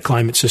into that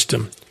climate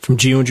system from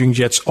geoengineering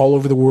jets all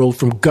over the world,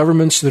 from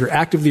governments that are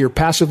actively or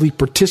passively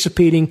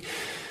participating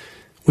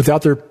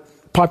without their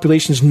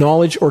population's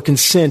knowledge or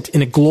consent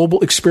in a global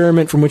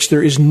experiment from which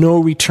there is no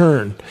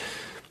return.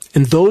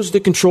 And those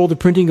that control the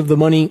printing of the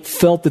money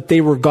felt that they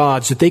were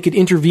gods, that they could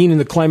intervene in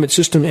the climate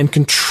system and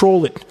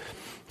control it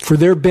for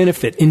their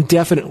benefit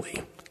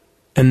indefinitely.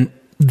 And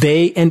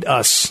they and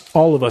us,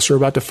 all of us, are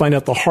about to find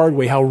out the hard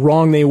way how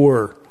wrong they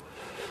were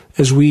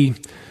as we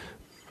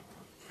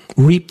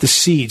reap the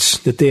seeds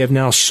that they have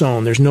now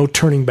sown. There's no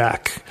turning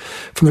back.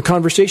 From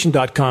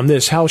theconversation.com,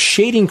 how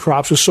shading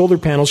crops with solar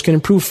panels can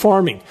improve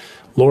farming,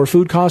 lower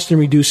food costs,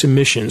 and reduce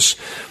emissions.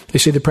 They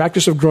say the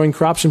practice of growing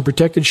crops in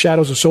protected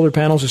shadows of solar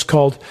panels is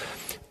called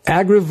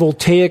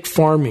agrivoltaic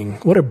farming.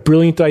 What a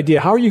brilliant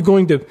idea. How are you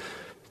going to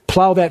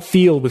plow that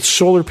field with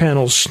solar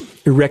panels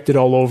erected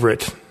all over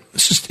it?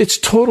 It's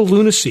total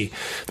lunacy.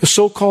 The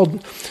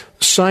so-called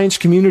science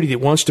community that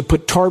wants to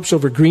put tarps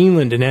over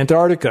Greenland and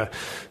Antarctica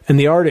and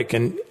the Arctic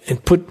and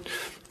put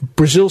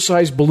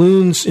Brazil-sized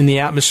balloons in the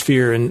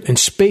atmosphere and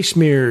space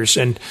mirrors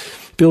and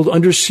build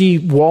undersea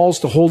walls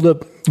to hold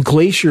up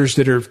glaciers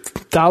that are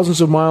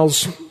thousands of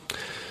miles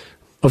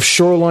of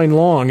shoreline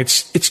long.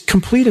 It's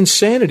complete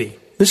insanity.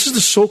 This is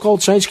the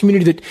so-called science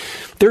community that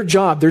their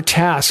job, their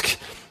task,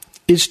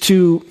 is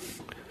to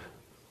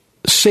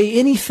say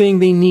anything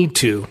they need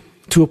to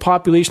a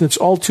population that's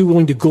all too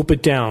willing to gulp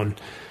it down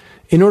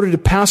in order to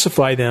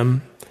pacify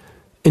them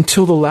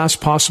until the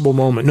last possible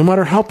moment, no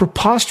matter how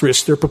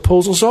preposterous their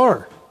proposals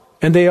are.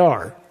 And they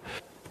are.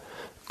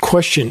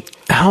 Question,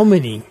 how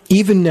many,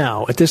 even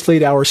now, at this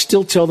late hour,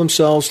 still tell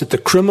themselves that the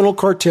criminal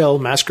cartel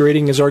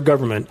masquerading as our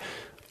government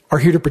are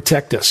here to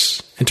protect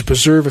us and to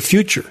preserve a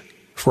future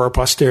for our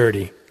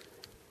posterity?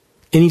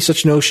 Any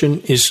such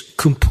notion is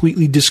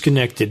completely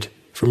disconnected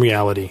from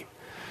reality.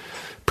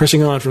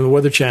 Pressing on from the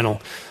Weather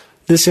Channel,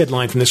 this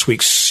headline from this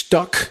week,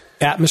 stuck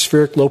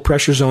atmospheric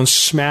low-pressure zone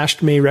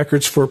smashed May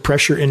records for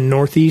pressure in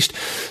Northeast,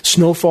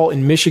 snowfall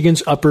in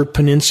Michigan's Upper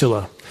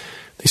Peninsula.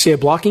 They say a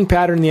blocking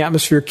pattern in the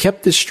atmosphere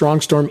kept this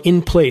strong storm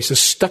in place. A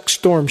stuck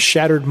storm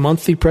shattered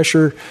monthly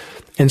pressure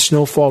and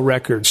snowfall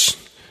records.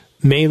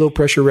 May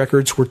low-pressure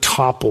records were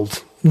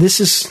toppled.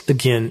 This is,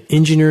 again,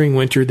 engineering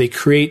winter. They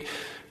create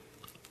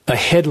a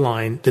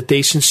headline that they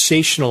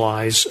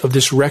sensationalize of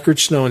this record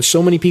snow. And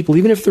so many people,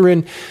 even if they're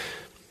in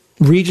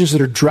regions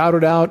that are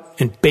droughted out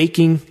and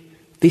baking,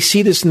 they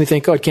see this and they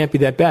think, oh, it can't be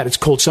that bad. It's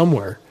cold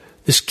somewhere.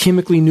 This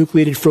chemically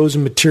nucleated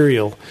frozen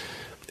material.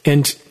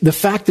 And the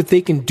fact that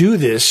they can do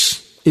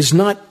this is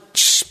not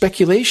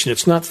speculation.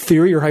 It's not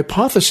theory or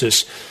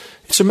hypothesis.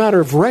 It's a matter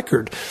of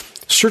record.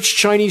 Search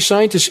Chinese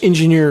scientists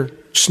engineer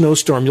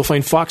snowstorm. You'll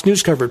find Fox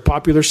News covered,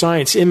 Popular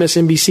Science,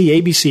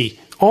 MSNBC, ABC,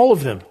 all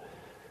of them.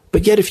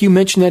 But yet if you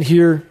mention that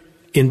here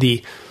in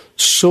the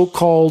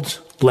so-called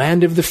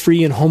land of the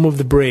free and home of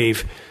the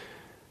brave,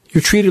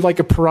 you're treated like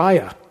a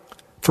pariah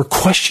for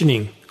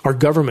questioning our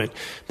government.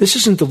 This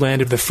isn't the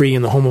land of the free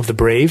and the home of the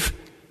brave.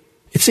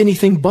 It's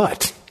anything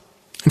but.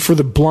 And for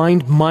the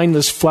blind,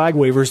 mindless flag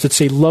wavers that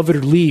say love it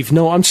or leave,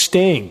 no, I'm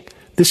staying.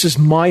 This is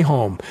my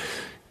home.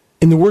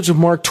 In the words of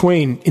Mark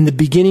Twain, in the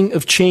beginning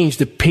of change,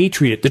 the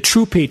patriot, the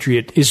true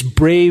patriot, is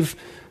brave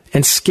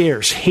and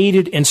scarce,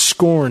 hated and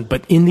scorned.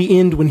 But in the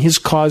end, when his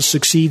cause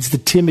succeeds, the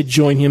timid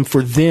join him,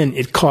 for then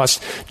it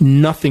costs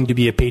nothing to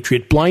be a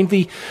patriot.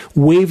 Blindly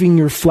waving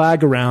your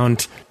flag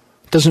around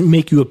doesn't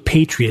make you a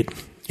patriot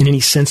in any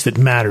sense that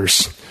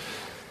matters.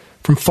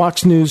 From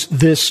Fox News,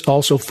 this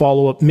also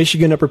follow-up.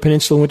 Michigan Upper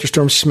Peninsula winter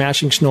storm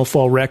smashing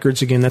snowfall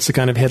records. Again, that's the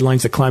kind of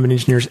headlines that climate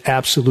engineers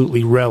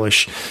absolutely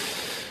relish.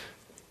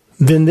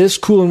 Then this,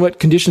 cool and wet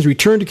conditions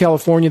return to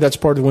California. That's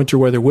part of the winter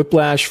weather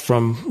whiplash,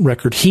 from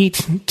record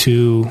heat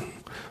to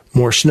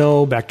more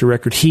snow, back to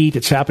record heat.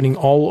 It's happening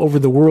all over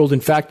the world.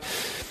 In fact,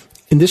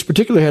 in this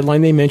particular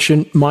headline, they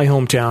mention my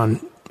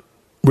hometown,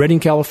 Redding,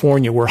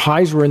 California, where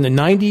highs were in the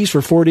 90s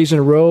for 4 days in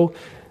a row,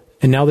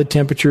 and now the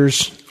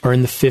temperatures are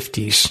in the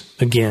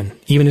 50s again,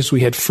 even as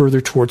we head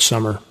further towards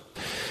summer.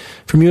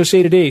 From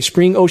USA Today,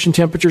 spring ocean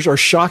temperatures are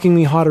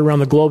shockingly hot around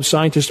the globe.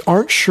 Scientists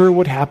aren't sure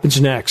what happens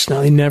next.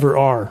 Now, they never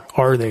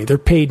are they? They're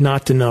paid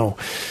not to know.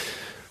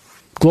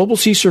 Global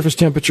sea surface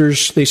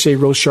temperatures, they say,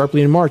 rose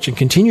sharply in March and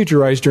continue to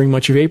rise during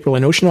much of April,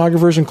 and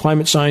oceanographers and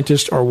climate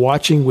scientists are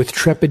watching with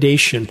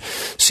trepidation.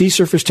 Sea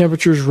surface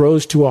temperatures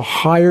rose to a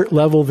higher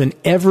level than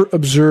ever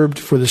observed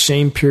for the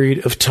same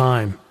period of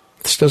time.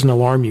 This doesn't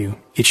alarm you.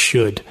 It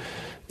should.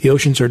 The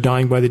oceans are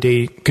dying by the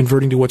day,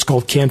 converting to what's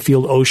called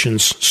Canfield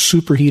oceans.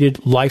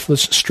 Superheated,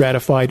 lifeless,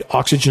 stratified,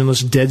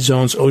 oxygenless, dead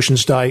zones.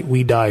 Oceans die,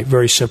 we die.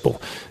 Very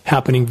simple.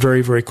 Happening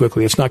very, very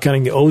quickly. It's not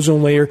counting the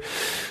ozone layer.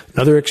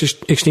 Another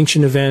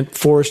extinction event.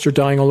 Forests are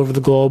dying all over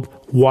the globe.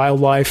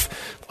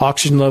 Wildlife,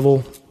 oxygen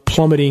level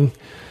plummeting.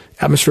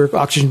 Atmospheric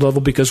oxygen level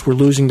because we're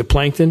losing the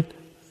plankton.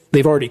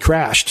 They've already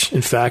crashed,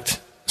 in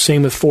fact.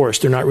 Same with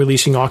forests. They're not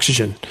releasing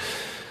oxygen.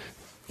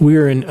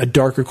 We're in a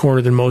darker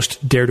corner than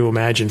most dare to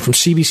imagine. From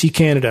CBC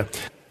Canada,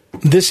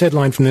 this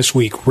headline from this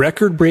week: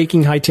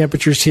 record-breaking high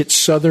temperatures hit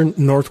southern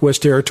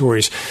Northwest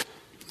Territories.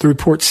 The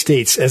report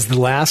states, as the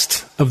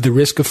last of the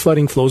risk of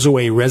flooding flows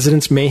away,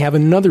 residents may have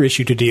another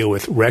issue to deal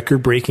with: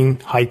 record-breaking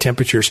high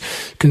temperatures.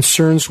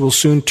 Concerns will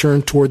soon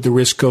turn toward the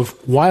risk of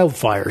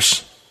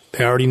wildfires.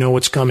 They already know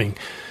what's coming.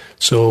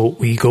 So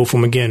we go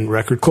from, again,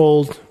 record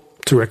cold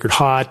to record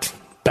hot,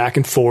 back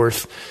and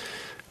forth.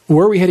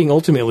 Where are we heading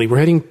ultimately? We're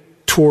heading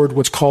toward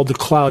what's called the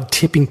cloud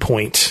tipping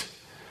point.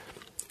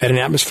 At an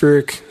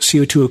atmospheric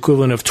CO2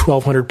 equivalent of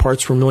 1,200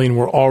 parts per million,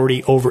 we're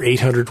already over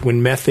 800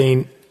 when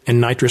methane and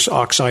nitrous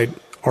oxide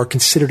are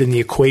considered in the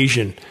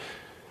equation.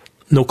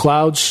 No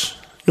clouds,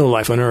 no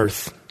life on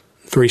Earth.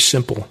 Very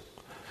simple.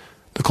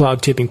 The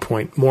cloud tipping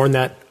point. More on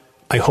that,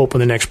 I hope, on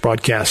the next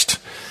broadcast.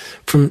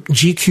 From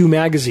GQ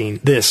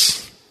magazine,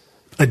 this: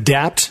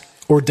 adapt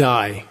or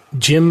die.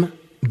 Jim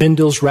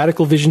Bindle's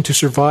radical vision to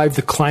survive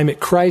the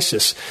climate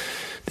crisis.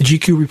 The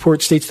GQ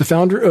report states the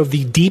founder of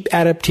the Deep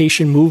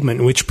Adaptation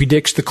Movement, which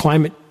predicts that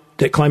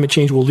climate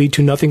change will lead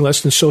to nothing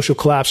less than social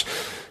collapse,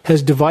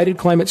 has divided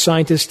climate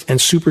scientists and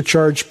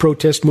supercharged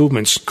protest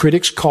movements.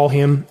 Critics call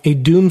him a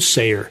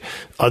doomsayer.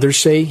 Others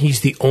say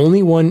he's the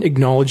only one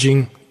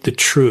acknowledging the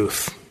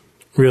truth.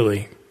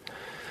 Really.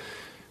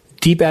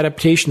 Deep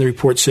adaptation, the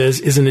report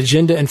says, is an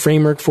agenda and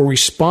framework for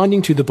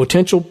responding to the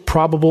potential,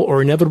 probable, or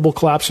inevitable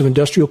collapse of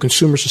industrial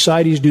consumer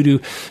societies due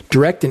to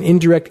direct and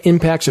indirect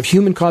impacts of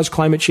human-caused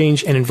climate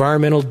change and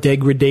environmental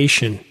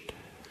degradation.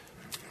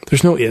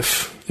 There's no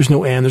if, there's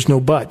no and, there's no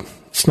but.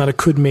 It's not a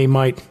could, may,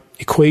 might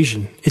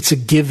equation. It's a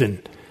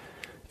given.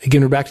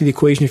 Again, we're back to the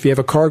equation. If you have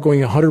a car going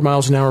 100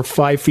 miles an hour,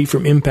 5 feet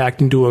from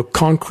impact into a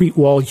concrete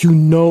wall, you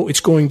know it's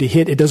going to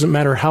hit. It doesn't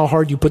matter how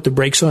hard you put the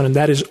brakes on, and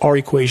that is our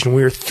equation.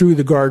 We are through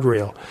the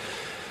guardrail.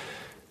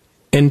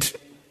 And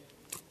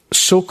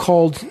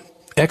so-called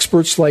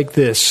experts like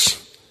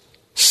this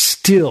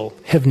still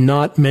have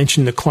not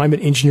mentioned the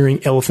climate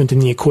engineering elephant in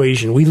the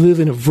equation. We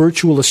live in a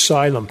virtual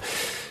asylum.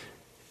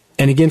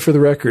 And again, for the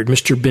record,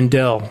 Mr.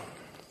 Bindel,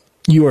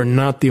 you are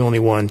not the only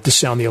one to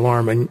sound the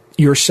alarm, and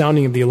your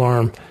sounding of the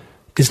alarm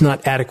is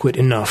not adequate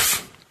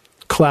enough.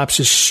 Collapse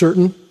is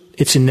certain,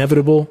 it's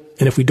inevitable,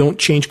 and if we don't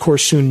change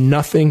course soon,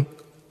 nothing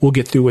will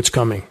get through what's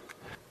coming.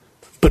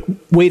 But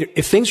wait,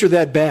 if things are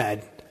that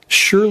bad,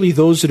 surely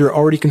those that are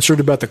already concerned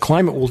about the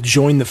climate will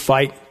join the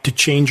fight to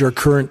change our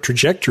current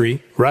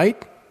trajectory,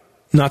 right?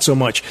 Not so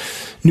much.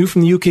 New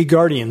from the UK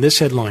Guardian, this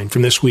headline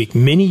from this week: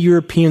 many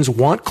Europeans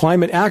want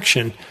climate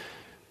action.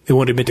 They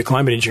won't admit to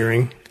climate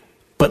engineering,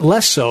 but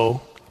less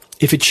so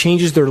if it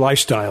changes their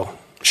lifestyle,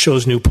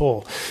 shows new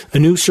poll. A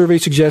new survey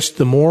suggests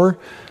the more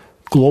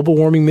global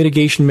warming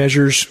mitigation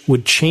measures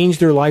would change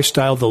their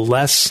lifestyle, the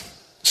less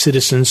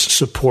citizens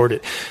support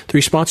it. The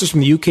responses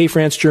from the UK,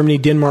 France, Germany,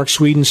 Denmark,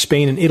 Sweden,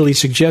 Spain, and Italy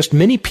suggest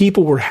many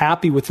people were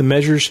happy with the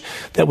measures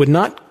that would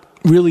not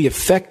really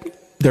affect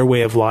their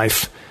way of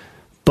life,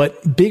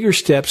 but bigger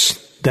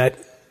steps that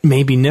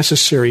may be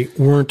necessary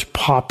weren't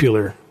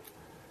popular.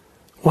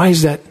 Why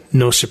is that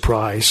no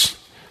surprise?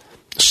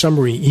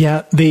 Summary,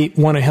 yeah, they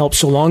want to help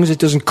so long as it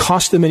doesn't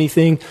cost them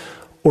anything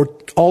or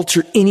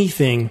alter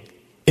anything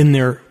in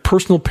their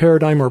personal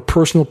paradigm or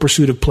personal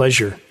pursuit of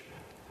pleasure.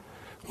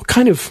 What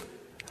kind of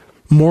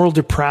moral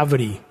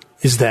depravity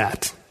is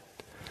that?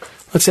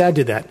 Let's add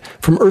to that.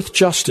 From Earth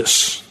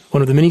Justice,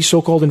 one of the many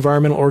so-called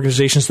environmental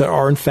organizations that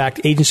are, in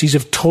fact, agencies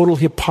of total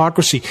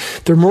hypocrisy.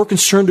 They're more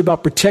concerned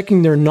about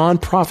protecting their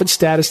nonprofit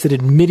status than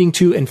admitting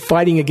to and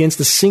fighting against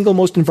the single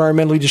most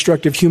environmentally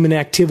destructive human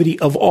activity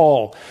of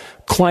all,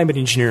 climate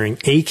engineering,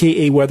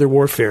 a.k.a. weather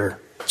warfare.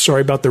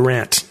 Sorry about the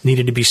rant.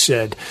 Needed to be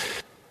said.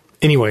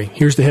 Anyway,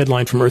 here's the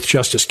headline from Earth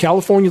Justice.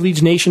 California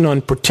leads nation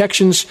on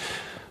protections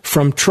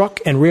from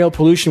truck and rail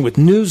pollution with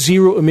new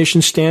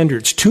zero-emission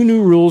standards. 2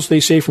 new rules, they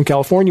say, from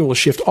California will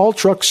shift all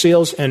truck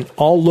sales and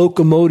all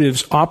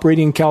locomotives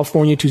operating in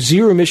California to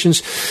zero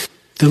emissions,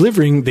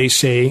 delivering, they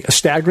say, a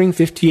staggering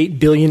 $58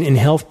 billion in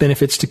health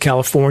benefits to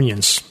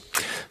Californians.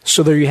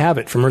 So there you have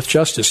it from Earth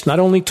Justice. Not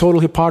only total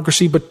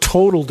hypocrisy, but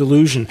total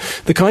delusion.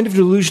 The kind of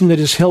delusion that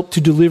has helped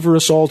to deliver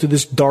us all to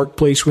this dark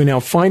place we now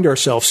find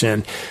ourselves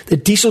in.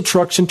 That diesel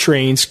trucks and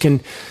trains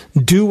can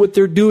do what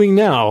they're doing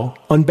now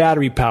on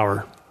battery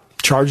power,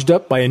 charged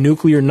up by a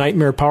nuclear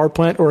nightmare power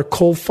plant or a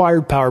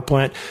coal-fired power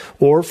plant,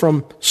 or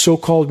from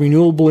so-called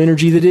renewable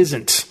energy that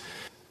isn't.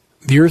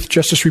 The Earth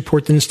Justice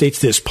Report then states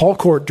this. Paul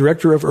Court,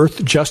 director of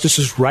Earth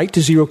Justice's Right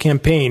to Zero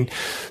campaign,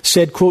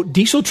 said, quote,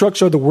 diesel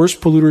trucks are the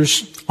worst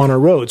polluters on our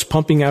roads,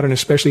 pumping out an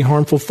especially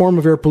harmful form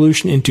of air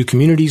pollution into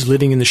communities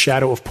living in the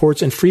shadow of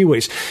ports and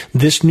freeways.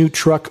 This new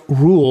truck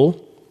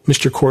rule,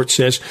 Mr. Court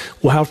says,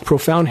 will have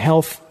profound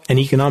health and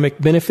economic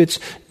benefits,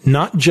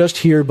 not just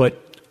here,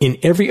 but in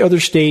every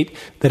other state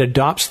that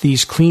adopts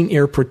these clean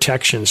air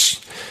protections.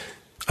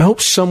 I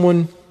hope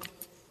someone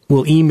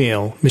will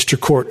email Mr.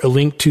 Court a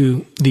link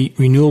to the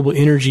Renewable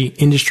Energy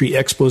Industry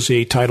expose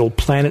titled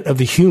Planet of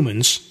the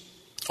Humans,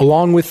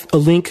 along with a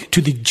link to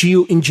the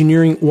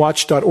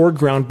geoengineeringwatch.org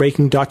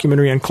groundbreaking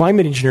documentary on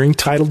climate engineering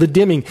titled The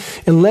Dimming,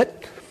 and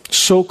let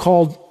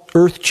so-called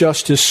Earth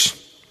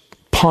Justice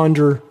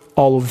ponder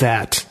all of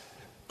that.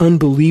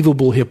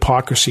 Unbelievable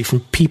hypocrisy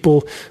from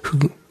people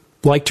who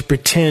like to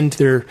pretend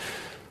they're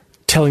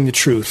telling the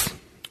truth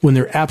when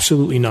they're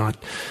absolutely not.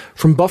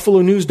 From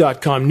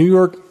BuffaloNews.com, New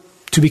York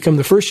to become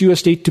the first U.S.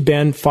 state to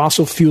ban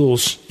fossil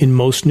fuels in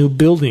most new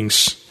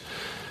buildings.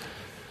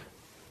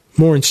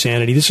 More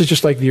insanity. This is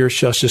just like the Earth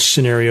Justice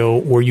scenario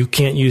where you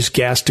can't use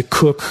gas to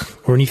cook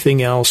or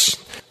anything else.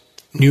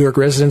 New York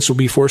residents will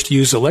be forced to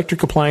use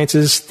electric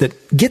appliances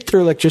that get their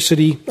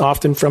electricity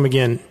often from,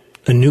 again,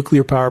 a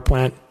nuclear power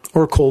plant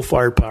or a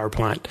coal-fired power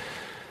plant.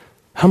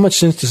 How much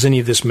sense does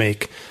any of this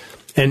make?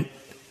 And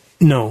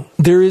no,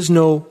 there is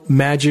no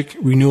magic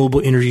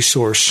renewable energy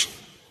source.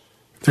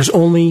 There's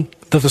only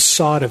the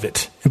facade of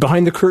it. And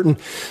behind the curtain,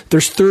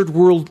 there's third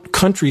world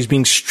countries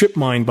being strip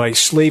mined by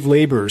slave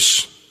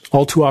laborers,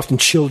 all too often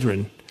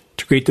children,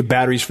 to create the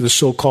batteries for the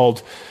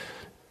so-called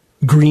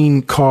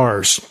green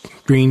cars,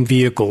 green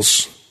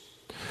vehicles.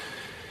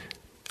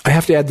 I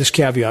have to add this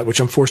caveat, which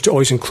I'm forced to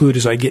always include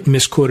as I get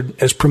misquoted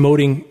as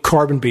promoting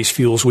carbon-based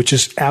fuels, which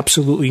is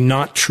absolutely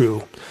not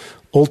true.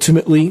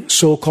 Ultimately,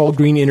 so-called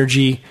green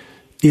energy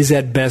is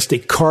at best a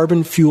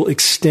carbon fuel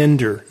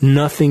extender,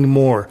 nothing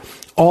more.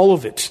 All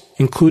of it,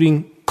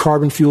 including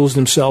carbon fuels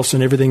themselves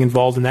and everything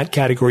involved in that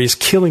category, is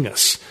killing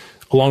us,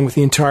 along with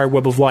the entire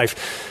web of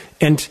life.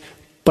 And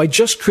by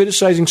just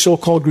criticizing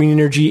so-called green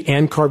energy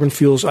and carbon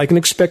fuels, I can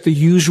expect the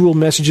usual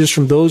messages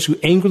from those who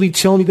angrily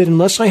tell me that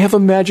unless I have a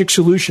magic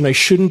solution, I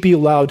shouldn't be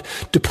allowed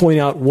to point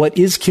out what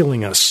is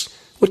killing us.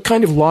 What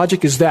kind of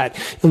logic is that?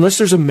 Unless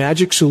there's a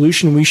magic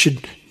solution, we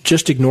should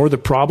just ignore the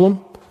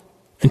problem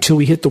until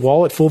we hit the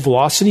wall at full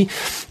velocity?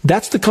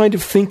 That's the kind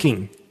of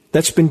thinking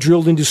that's been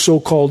drilled into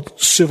so-called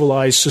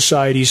civilized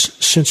societies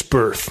since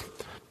birth.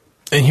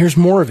 And here's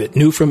more of it.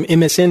 New from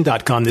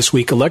MSN.com this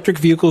week. Electric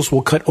vehicles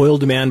will cut oil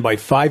demand by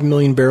 5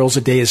 million barrels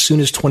a day as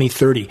soon as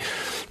 2030.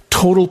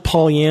 Total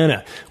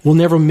Pollyanna. We'll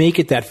never make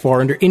it that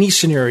far under any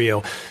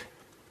scenario.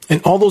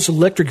 And all those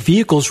electric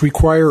vehicles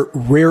require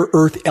rare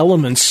earth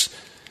elements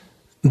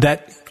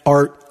that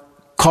are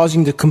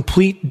causing the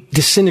complete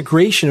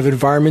disintegration of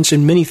environments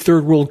in many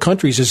third world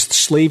countries as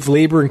slave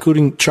labor,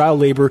 including child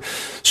labor,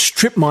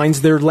 strip mines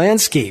their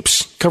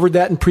landscapes. Covered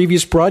that in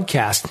previous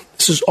broadcasts.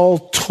 This is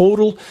all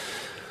total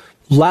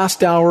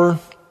last hour,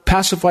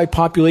 pacify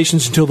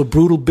populations until the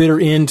brutal bitter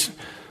end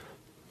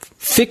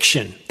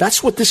fiction.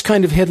 That's what this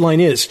kind of headline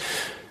is.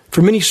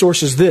 For many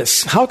sources,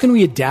 this: how can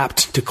we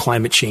adapt to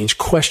climate change? ?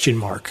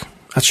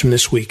 That's from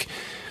this week.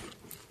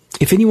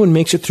 If anyone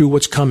makes it through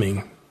what's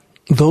coming,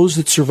 those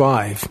that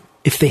survive,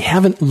 if they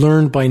haven't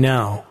learned by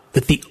now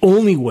that the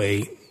only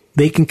way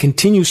they can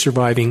continue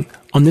surviving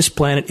on this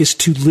planet is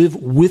to live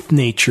with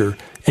nature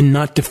and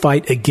not to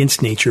fight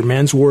against nature.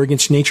 Man's war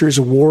against nature is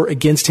a war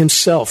against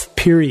himself,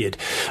 period.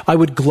 I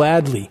would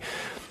gladly,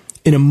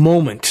 in a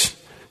moment,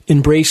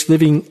 embrace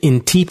living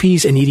in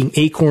teepees and eating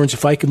acorns.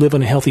 If I could live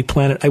on a healthy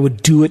planet, I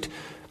would do it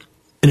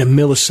in a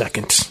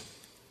millisecond.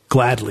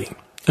 Gladly.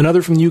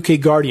 Another from the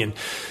UK Guardian.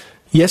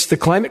 Yes, the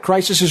climate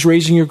crisis is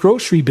raising your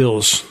grocery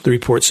bills, the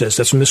report says.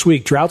 That's from this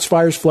week. Droughts,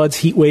 fires, floods,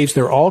 heat waves,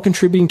 they're all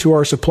contributing to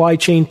our supply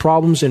chain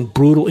problems and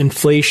brutal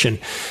inflation.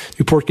 The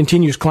report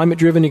continues.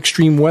 Climate-driven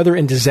extreme weather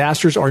and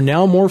disasters are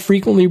now more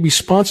frequently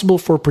responsible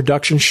for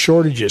production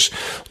shortages.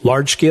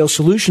 Large-scale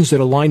solutions that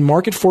align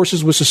market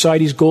forces with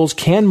society's goals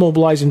can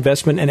mobilize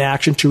investment and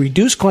action to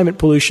reduce climate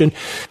pollution.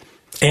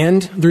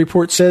 And, the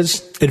report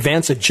says,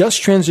 advance a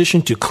just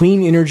transition to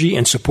clean energy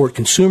and support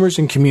consumers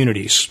and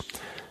communities.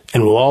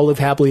 And we'll all live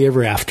happily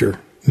ever after.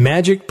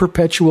 Magic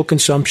perpetual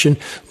consumption,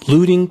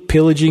 looting,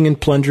 pillaging, and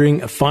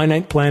plundering a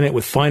finite planet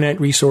with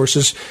finite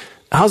resources.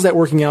 How's that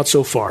working out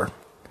so far?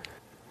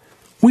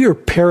 We are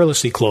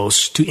perilously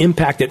close to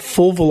impact at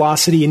full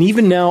velocity, and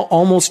even now,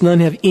 almost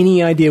none have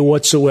any idea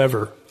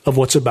whatsoever of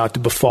what's about to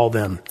befall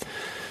them.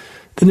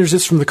 Then there's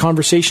this from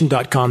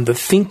theconversation.com, the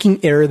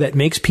thinking error that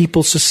makes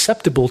people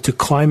susceptible to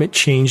climate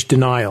change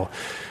denial.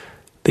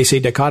 They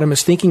say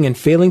dichotomous thinking and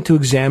failing to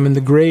examine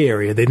the gray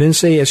area. They then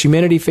say, as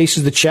humanity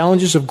faces the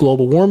challenges of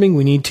global warming,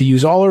 we need to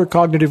use all our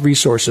cognitive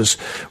resources.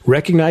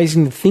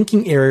 Recognizing the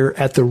thinking error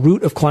at the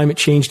root of climate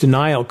change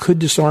denial could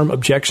disarm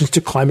objections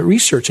to climate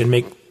research and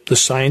make the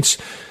science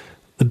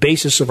the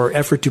basis of our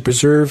effort to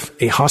preserve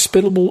a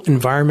hospitable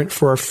environment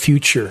for our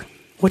future.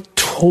 What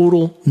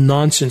total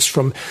nonsense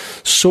from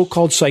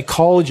so-called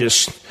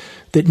psychologists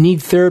that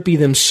need therapy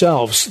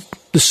themselves.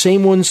 The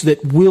same ones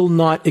that will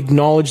not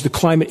acknowledge the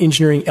climate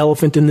engineering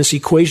elephant in this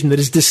equation that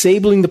is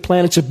disabling the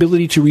planet's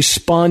ability to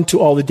respond to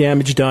all the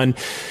damage done.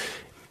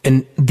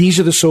 And these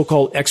are the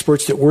so-called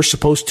experts that we're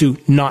supposed to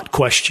not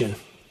question.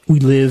 We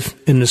live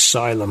in an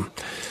asylum.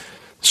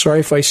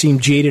 Sorry if I seem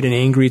jaded and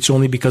angry. It's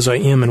only because I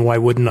am, and why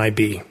wouldn't I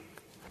be?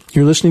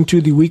 You're listening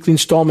to the weekly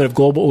installment of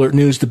Global Alert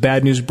News, the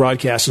Bad News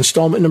Broadcast,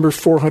 installment number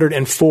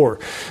 404,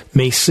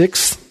 May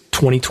 6th,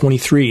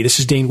 2023. This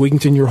is Dane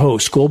Wigington, your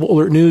host. Global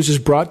Alert News is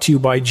brought to you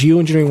by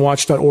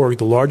geoengineeringwatch.org,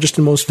 the largest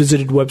and most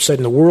visited website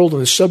in the world on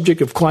the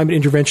subject of climate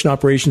intervention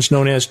operations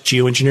known as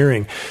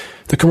geoengineering.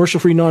 The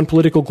commercial-free,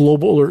 non-political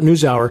Global Alert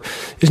News Hour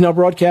is now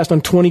broadcast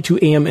on 22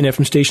 AM and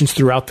FM stations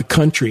throughout the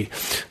country.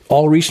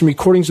 All recent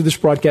recordings of this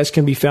broadcast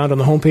can be found on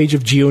the homepage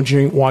of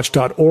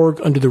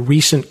geoengineeringwatch.org under the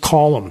recent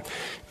column.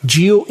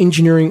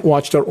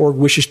 Geoengineeringwatch.org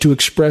wishes to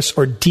express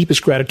our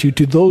deepest gratitude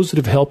to those that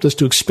have helped us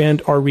to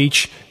expand our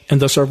reach and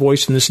thus our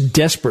voice in this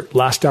desperate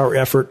last-hour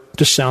effort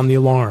to sound the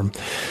alarm.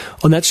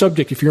 On that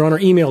subject, if you're on our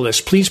email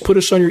list, please put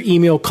us on your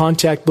email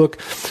contact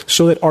book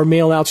so that our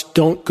mail-outs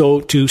don't go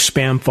to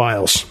spam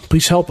files.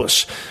 Please help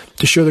us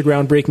to share the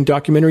groundbreaking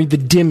documentary, The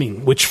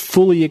Dimming, which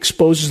fully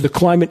exposes the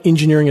climate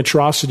engineering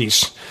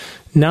atrocities,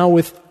 now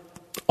with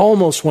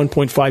almost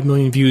 1.5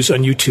 million views on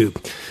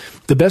YouTube.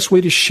 The best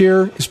way to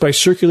share is by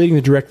circulating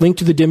the direct link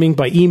to The Dimming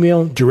by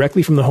email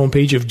directly from the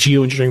homepage of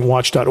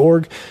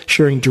geoengineeringwatch.org.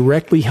 Sharing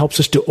directly helps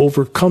us to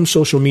overcome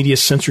social media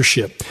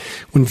censorship.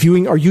 When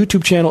viewing our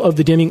YouTube channel of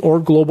The Dimming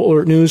or Global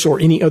Alert News or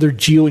any other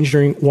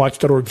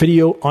geoengineeringwatch.org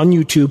video on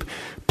YouTube,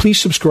 please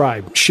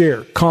subscribe,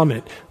 share,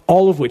 comment,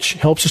 all of which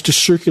helps us to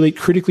circulate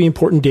critically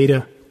important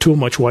data to a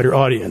much wider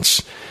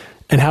audience.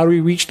 And how do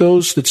we reach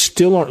those that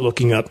still aren't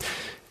looking up?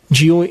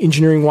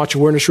 Geoengineering Watch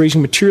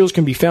awareness-raising materials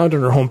can be found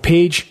on our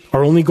homepage.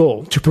 Our only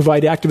goal, to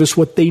provide activists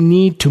what they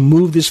need to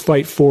move this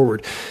fight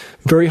forward.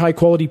 Very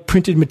high-quality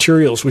printed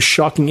materials with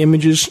shocking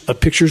images, a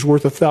picture's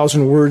worth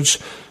 1,000 words,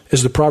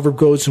 as the proverb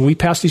goes, and we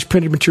pass these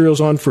printed materials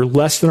on for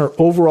less than our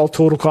overall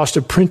total cost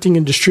of printing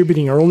and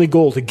distributing. Our only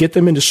goal, to get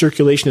them into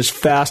circulation as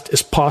fast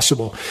as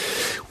possible.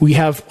 We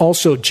have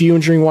also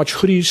Geoengineering Watch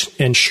hoodies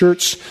and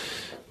shirts.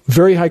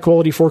 Very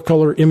high-quality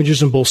four-color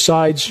images on both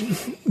sides.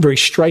 Very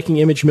striking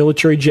image,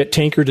 military jet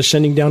tanker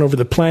descending down over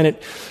the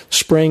planet.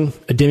 Spring,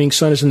 a dimming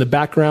sun is in the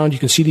background. You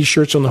can see these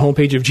shirts on the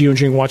homepage of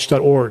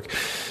geoengineeringwatch.org.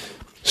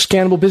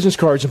 Scannable business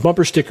cards and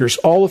bumper stickers,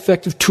 all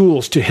effective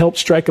tools to help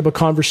strike up a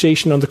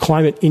conversation on the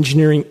climate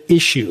engineering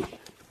issue.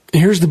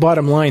 And here's the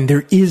bottom line.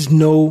 There is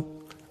no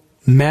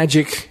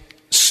magic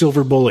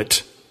silver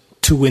bullet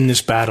to win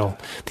this battle.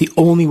 The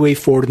only way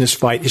forward in this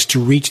fight is to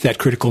reach that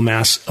critical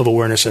mass of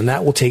awareness, and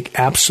that will take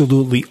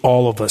absolutely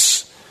all of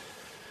us.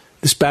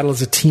 This battle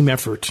is a team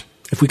effort.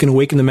 If we can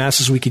awaken the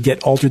masses, we could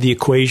yet alter the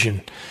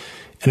equation.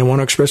 And I want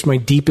to express my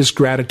deepest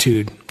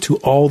gratitude to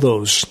all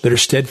those that are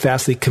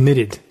steadfastly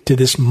committed to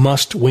this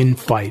must-win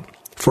fight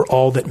for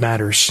all that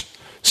matters.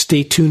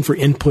 Stay tuned for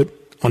input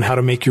on how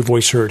to make your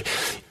voice heard.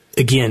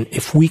 Again,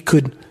 if we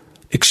could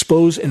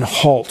expose and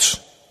halt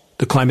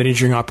the climate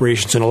engineering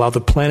operations and allow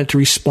the planet to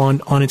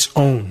respond on its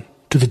own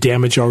to the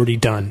damage already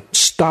done,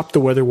 stop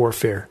the weather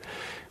warfare,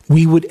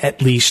 we would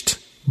at least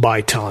buy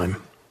time.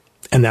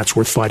 And that's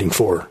worth fighting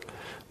for.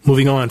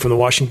 Moving on from the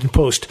Washington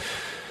Post.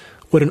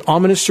 What an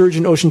ominous surge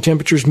in ocean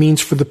temperatures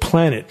means for the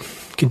planet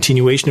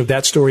Continuation of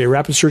that story, a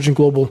rapid surge in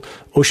global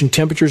ocean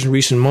temperatures in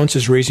recent months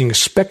is raising a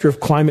specter of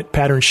climate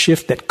pattern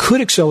shift that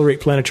could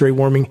accelerate planetary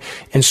warming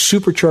and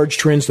supercharge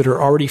trends that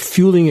are already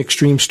fueling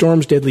extreme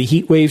storms, deadly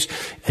heat waves,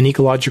 and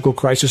ecological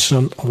crisis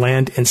on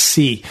land and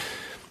sea.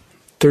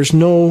 There's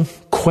no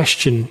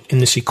question in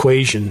this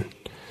equation.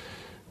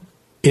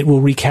 It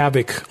will wreak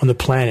havoc on the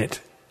planet.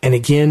 And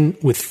again,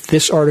 with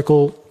this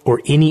article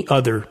or any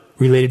other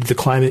related to the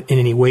climate in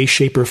any way,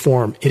 shape, or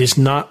form, it is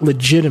not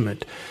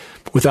legitimate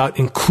without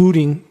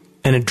including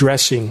and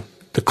addressing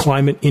the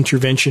climate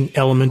intervention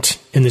element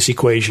in this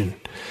equation.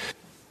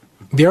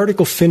 The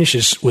article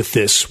finishes with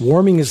this: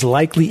 warming is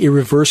likely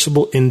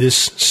irreversible in this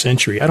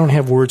century. I don't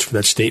have words for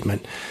that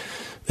statement.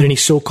 That any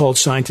so-called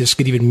scientist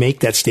could even make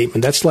that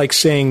statement. That's like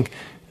saying,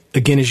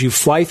 again, as you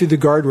fly through the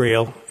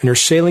guardrail and are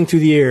sailing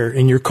through the air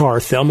in your car,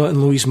 Thelma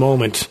and Louise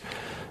moment,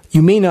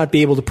 you may not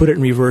be able to put it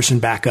in reverse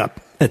and back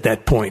up at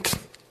that point.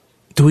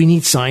 Do we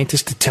need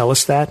scientists to tell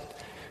us that?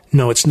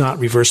 No, it's not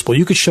reversible.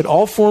 You could shut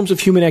all forms of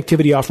human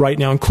activity off right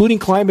now, including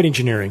climate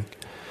engineering,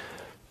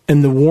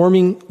 and the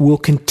warming will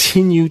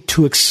continue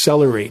to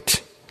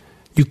accelerate.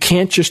 You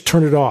can't just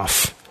turn it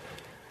off.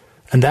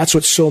 And that's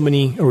what so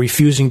many are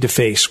refusing to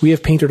face. We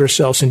have painted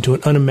ourselves into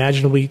an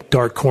unimaginably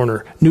dark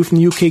corner. New from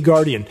the UK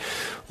Guardian: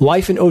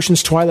 life in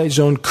ocean's twilight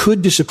zone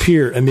could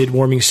disappear amid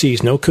warming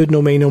seas. No could,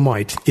 no may, no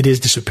might. It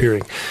is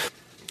disappearing.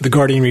 The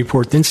Guardian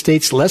report then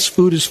states less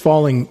food is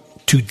falling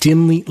to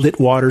dimly lit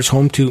waters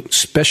home to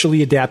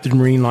specially adapted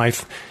marine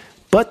life,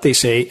 but they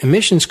say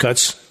emissions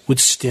cuts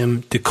would stem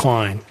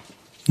decline.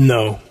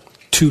 No,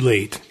 too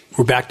late.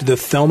 We're back to the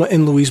Thelma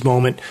and Louise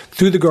moment,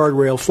 through the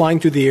guardrail, flying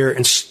through the air,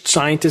 and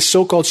scientists,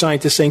 so-called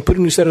scientists, saying, put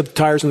a new set of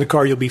tires in the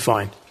car, you'll be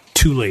fine.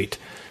 Too late.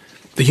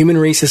 The human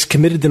race has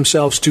committed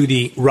themselves to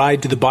the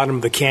ride to the bottom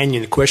of the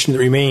canyon. The question that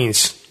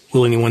remains,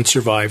 will anyone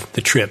survive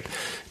the trip?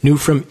 New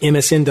from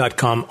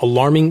MSN.com,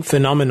 alarming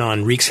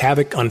phenomenon wreaks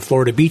havoc on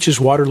Florida beaches.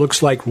 Water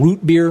looks like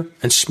root beer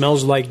and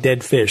smells like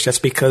dead fish. That's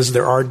because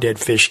there are dead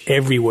fish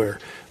everywhere.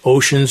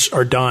 Oceans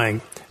are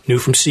dying. New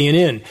from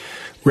CNN,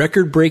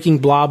 record-breaking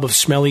blob of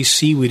smelly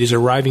seaweed is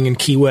arriving in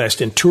Key West,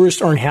 and tourists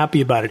aren't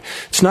happy about it.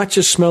 It's not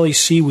just smelly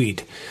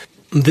seaweed.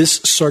 This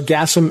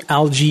sargassum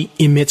algae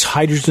emits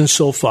hydrogen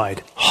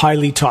sulfide,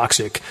 highly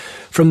toxic.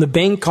 From the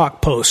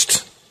Bangkok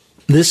Post,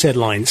 this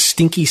headline: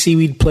 stinky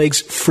seaweed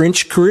plagues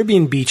French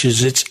Caribbean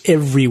beaches. It's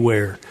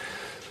everywhere.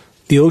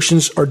 The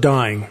oceans are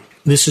dying.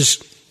 This is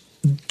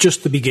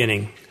just the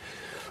beginning.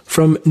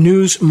 From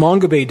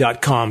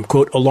newsmongabay.com,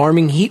 quote,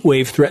 alarming heat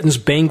wave threatens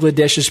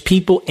Bangladesh's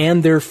people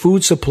and their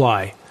food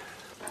supply.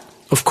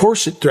 Of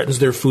course it threatens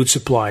their food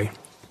supply.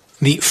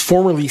 The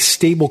formerly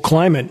stable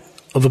climate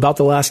of about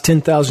the last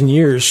 10,000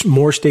 years,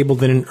 more stable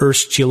than in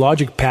Earth's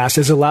geologic past,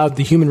 has allowed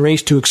the human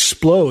race to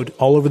explode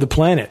all over the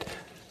planet.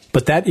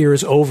 But that era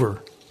is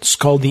over. It's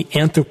called the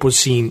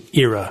Anthropocene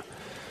era.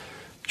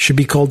 It should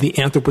be called the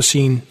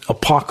Anthropocene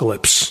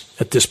apocalypse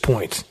at this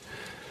point.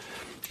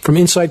 From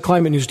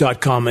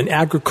InsideClimateNews.com, an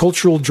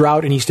agricultural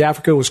drought in East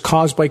Africa was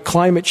caused by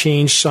climate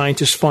change,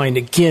 scientists find.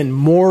 Again,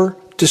 more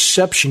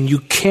deception. You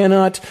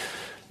cannot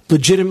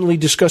legitimately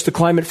discuss the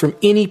climate from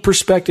any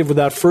perspective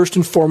without first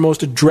and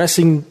foremost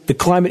addressing the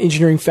climate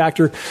engineering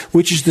factor,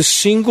 which is the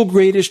single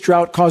greatest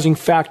drought-causing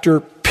factor,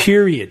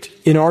 period,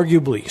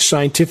 inarguably,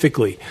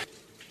 scientifically.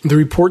 The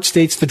report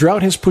states the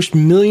drought has pushed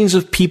millions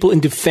of people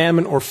into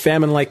famine or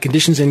famine-like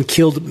conditions and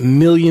killed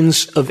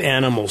millions of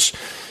animals.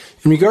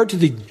 In regard to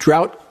the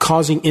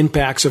drought-causing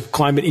impacts of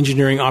climate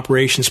engineering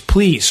operations,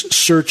 please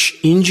search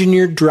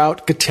Engineered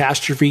Drought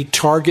Catastrophe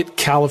Target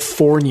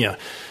California.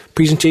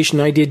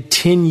 Presentation I did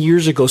 10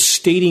 years ago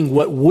stating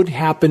what would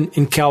happen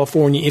in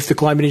California if the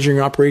climate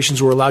engineering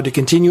operations were allowed to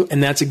continue,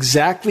 and that's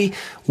exactly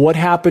what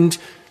happened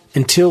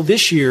until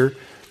this year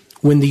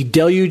when the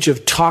deluge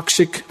of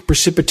toxic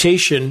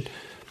precipitation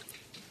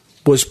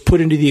was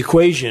put into the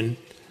equation,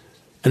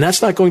 and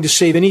that's not going to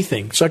save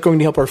anything. It's not going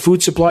to help our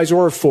food supplies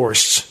or our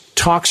forests.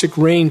 Toxic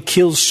rain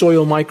kills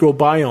soil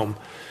microbiome.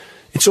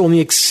 It's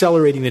only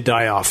accelerating the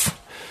die-off.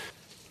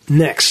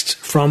 Next,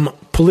 from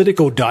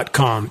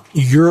Politico.com,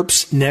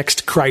 Europe's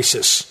next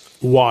crisis,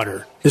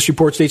 water. This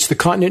report states the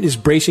continent is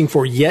bracing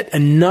for yet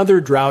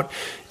another drought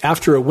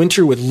after a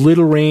winter with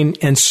little rain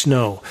and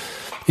snow.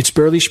 It's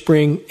barely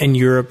spring, and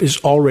Europe is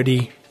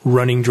already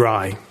running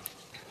dry.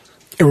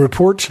 A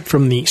report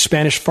from the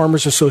Spanish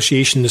Farmers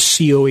Association, the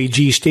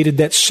COAG, stated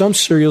that some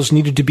cereals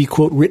needed to be,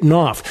 quote, written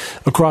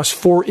off across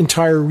 4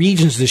 entire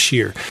regions this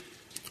year.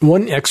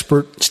 One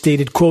expert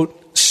stated, quote,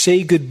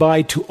 say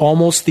goodbye to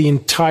almost the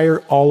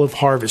entire olive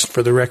harvest.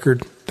 For the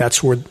record,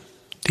 that's where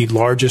the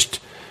largest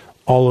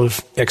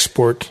olive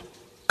export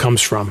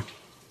comes from,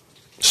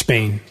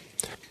 Spain.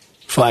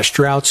 Flash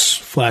droughts,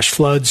 flash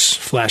floods,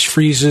 flash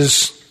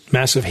freezes,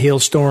 massive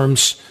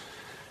hailstorms.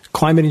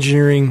 Climate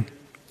engineering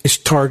is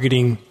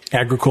targeting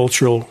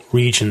agricultural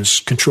regions.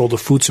 Control the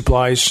food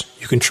supplies,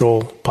 you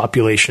control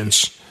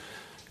populations.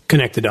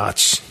 Connect the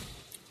dots.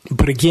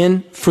 But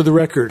again, for the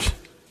record,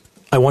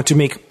 I want to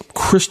make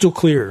crystal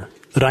clear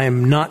that I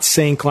am not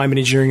saying climate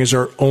engineering is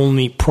our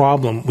only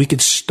problem. We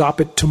could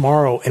stop it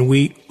tomorrow, and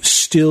we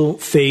still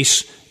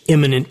face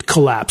imminent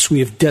collapse. We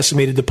have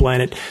decimated the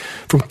planet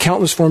from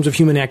countless forms of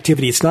human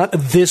activity. It's not a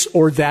this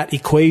or that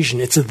equation.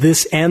 It's a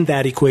this and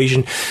that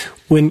equation.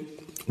 When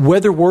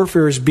weather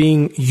warfare is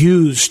being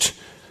used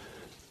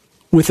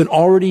with an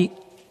already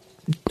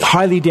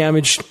highly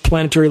damaged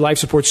planetary life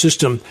support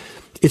system,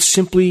 it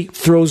simply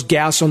throws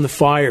gas on the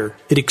fire.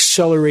 It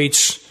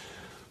accelerates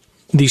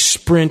the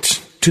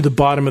sprint to the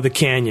bottom of the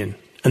canyon,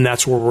 and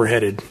that's where we're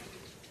headed.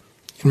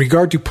 In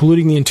regard to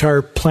polluting the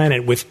entire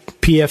planet with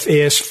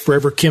PFAS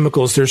forever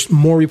chemicals, there's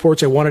more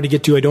reports I wanted to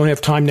get to. I don't have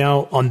time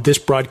now on this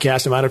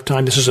broadcast. I'm out of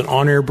time. This is an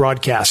on-air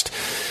broadcast.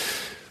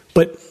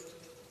 But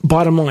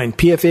bottom line,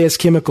 PFAS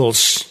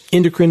chemicals,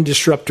 endocrine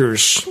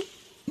disruptors,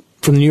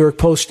 from the New York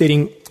Post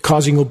stating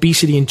causing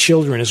obesity in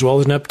children as well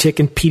as an uptick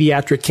in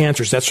pediatric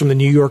cancers. That's from the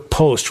New York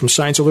Post, from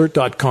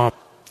ScienceAlert.com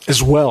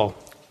as well.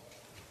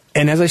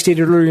 And as I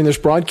stated earlier in this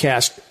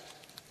broadcast,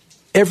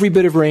 every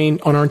bit of rain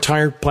on our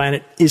entire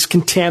planet is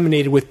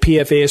contaminated with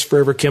PFAS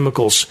forever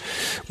chemicals.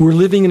 We're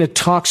living in a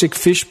toxic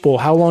fishbowl.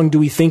 How long do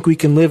we think we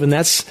can live? And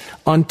that's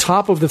on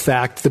top of the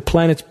fact the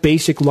planet's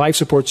basic life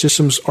support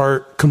systems are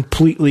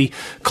completely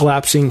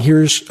collapsing.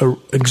 Here's an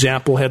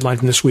example headline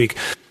from this week.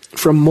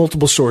 From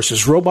multiple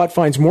sources, robot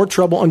finds more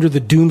trouble under the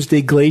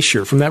Doomsday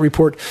Glacier. From that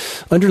report,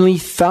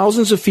 underneath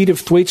thousands of feet of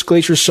Thwaites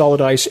Glacier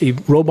solid ice, a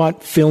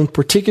robot filmed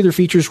particular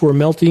features where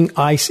melting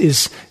ice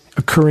is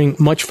occurring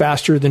much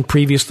faster than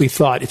previously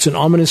thought. It's an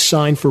ominous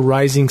sign for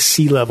rising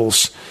sea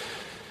levels.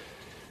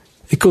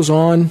 It goes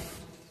on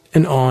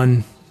and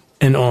on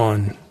and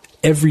on.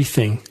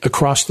 Everything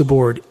across the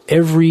board,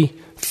 every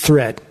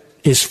threat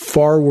is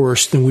far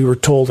worse than we were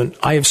told. And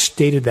I have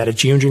stated that at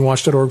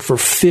geoengineeringwatch.org for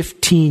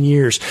 15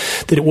 years,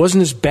 that it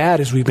wasn't as bad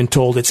as we've been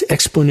told. It's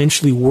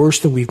exponentially worse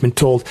than we've been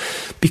told,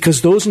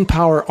 because those in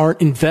power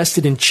aren't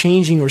invested in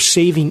changing or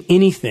saving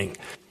anything.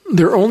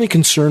 Their only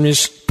concern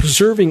is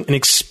preserving and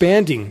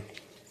expanding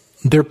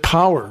their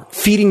power,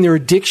 feeding their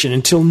addiction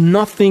until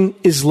nothing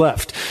is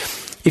left.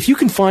 If you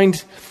can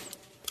find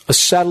a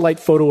satellite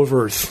photo of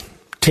Earth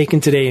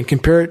taken today and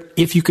compare it,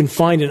 if you can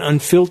find an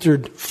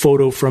unfiltered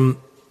photo from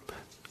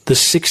the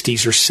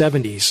 60s or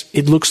 70s,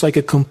 it looks like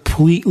a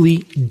completely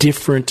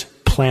different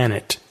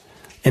planet.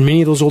 And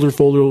many of those older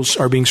photos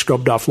are being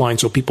scrubbed offline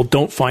so people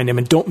don't find them,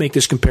 and don't make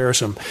this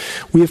comparison.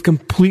 We have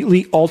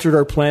completely altered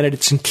our planet.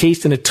 It's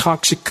encased in a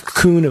toxic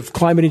cocoon of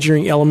climate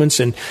engineering elements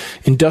and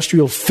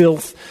industrial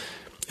filth,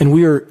 and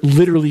we are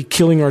literally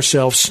killing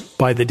ourselves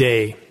by the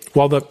day.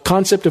 While the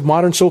concept of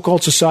modern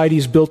so-called society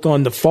is built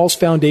on the false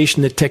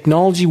foundation that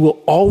technology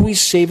will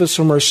always save us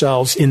from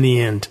ourselves in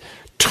the end.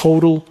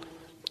 Total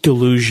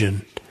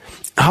delusion.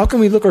 How can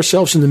we look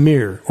ourselves in the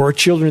mirror or our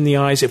children in the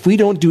eyes if we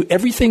don't do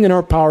everything in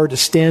our power to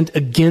stand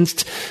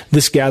against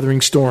this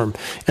gathering storm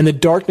and the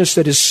darkness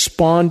that has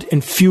spawned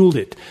and fueled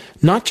it?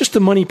 Not just the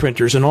money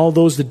printers and all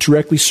those that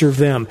directly serve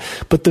them,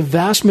 but the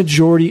vast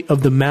majority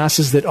of the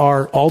masses that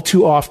are, all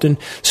too often,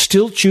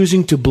 still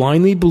choosing to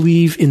blindly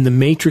believe in the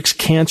matrix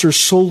cancer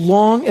so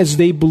long as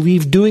they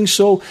believe doing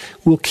so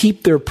will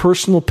keep their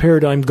personal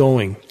paradigm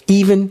going,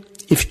 even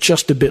if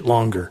just a bit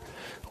longer.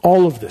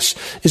 All of this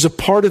is a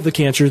part of the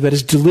cancer that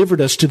has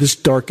delivered us to this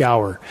dark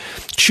hour.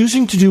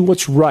 Choosing to do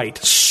what's right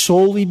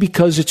solely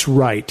because it's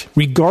right,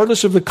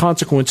 regardless of the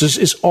consequences,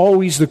 is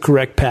always the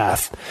correct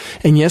path.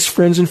 And yes,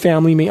 friends and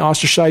family may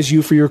ostracize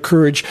you for your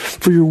courage,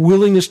 for your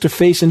willingness to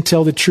face and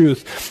tell the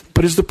truth.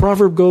 But as the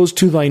proverb goes,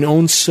 to thine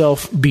own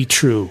self be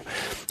true.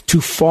 To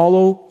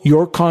follow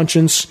your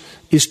conscience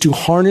is to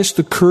harness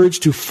the courage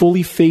to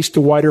fully face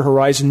the wider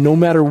horizon, no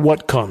matter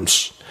what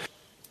comes.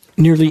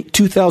 Nearly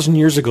 2,000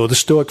 years ago, the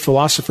Stoic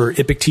philosopher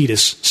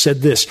Epictetus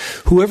said this: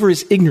 whoever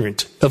is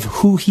ignorant of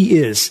who he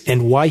is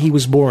and why he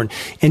was born,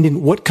 and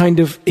in what kind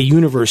of a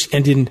universe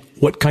and in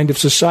what kind of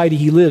society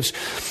he lives,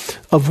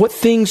 of what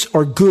things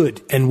are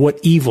good and what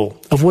evil,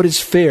 of what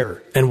is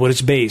fair and what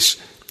is base,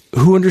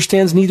 who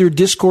understands neither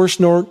discourse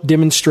nor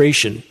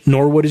demonstration,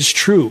 nor what is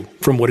true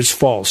from what is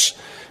false,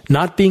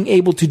 not being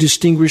able to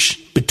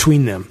distinguish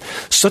between them.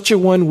 Such a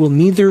one will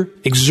neither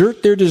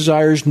exert their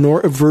desires nor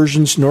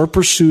aversions nor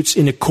pursuits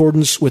in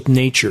accordance with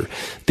nature.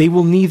 They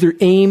will neither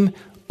aim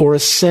or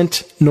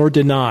assent nor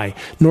deny,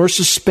 nor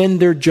suspend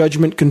their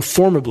judgment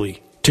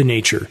conformably to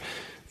nature.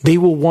 They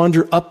will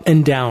wander up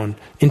and down,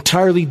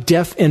 entirely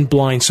deaf and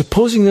blind,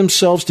 supposing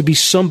themselves to be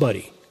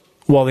somebody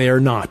while they are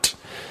not.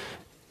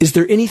 Is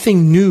there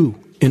anything new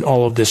in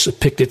all of this?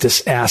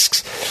 Epictetus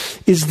asks.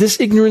 Is this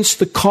ignorance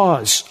the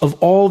cause of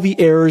all the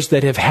errors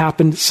that have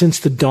happened since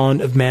the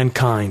dawn of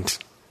mankind?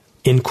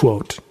 End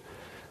quote.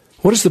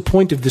 What is the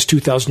point of this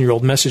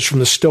 2,000-year-old message from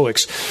the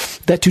Stoics?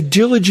 That to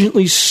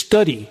diligently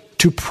study,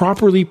 to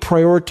properly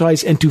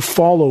prioritize, and to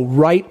follow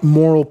right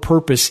moral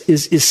purpose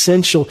is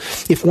essential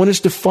if one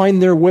is to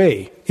find their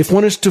way, if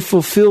one is to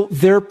fulfill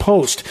their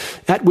post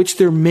at which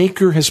their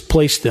Maker has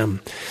placed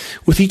them.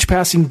 With each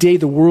passing day,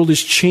 the world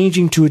is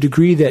changing to a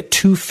degree that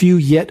too few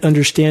yet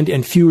understand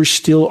and fewer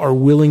still are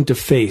willing to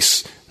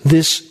face.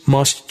 This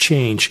must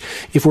change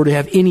if we're to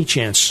have any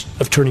chance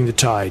of turning the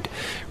tide.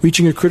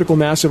 Reaching a critical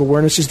mass of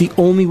awareness is the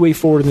only way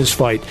forward in this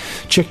fight.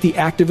 Check the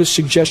activist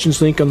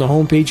suggestions link on the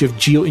homepage of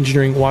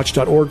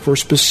geoengineeringwatch.org for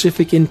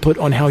specific input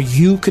on how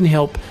you can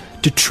help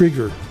to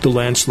trigger the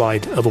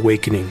landslide of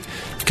awakening.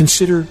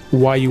 Consider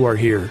why you are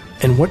here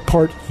and what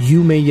part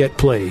you may yet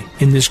play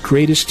in this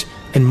greatest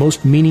and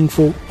most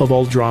meaningful of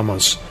all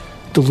dramas,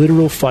 the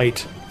literal fight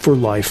for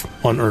life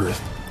on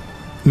Earth.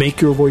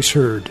 Make your voice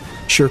heard.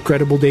 Share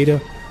credible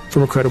data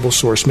from a credible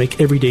source. Make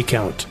every day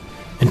count.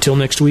 Until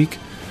next week,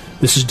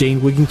 this is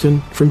Dane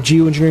Wigington from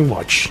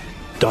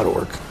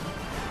geoengineeringwatch.org.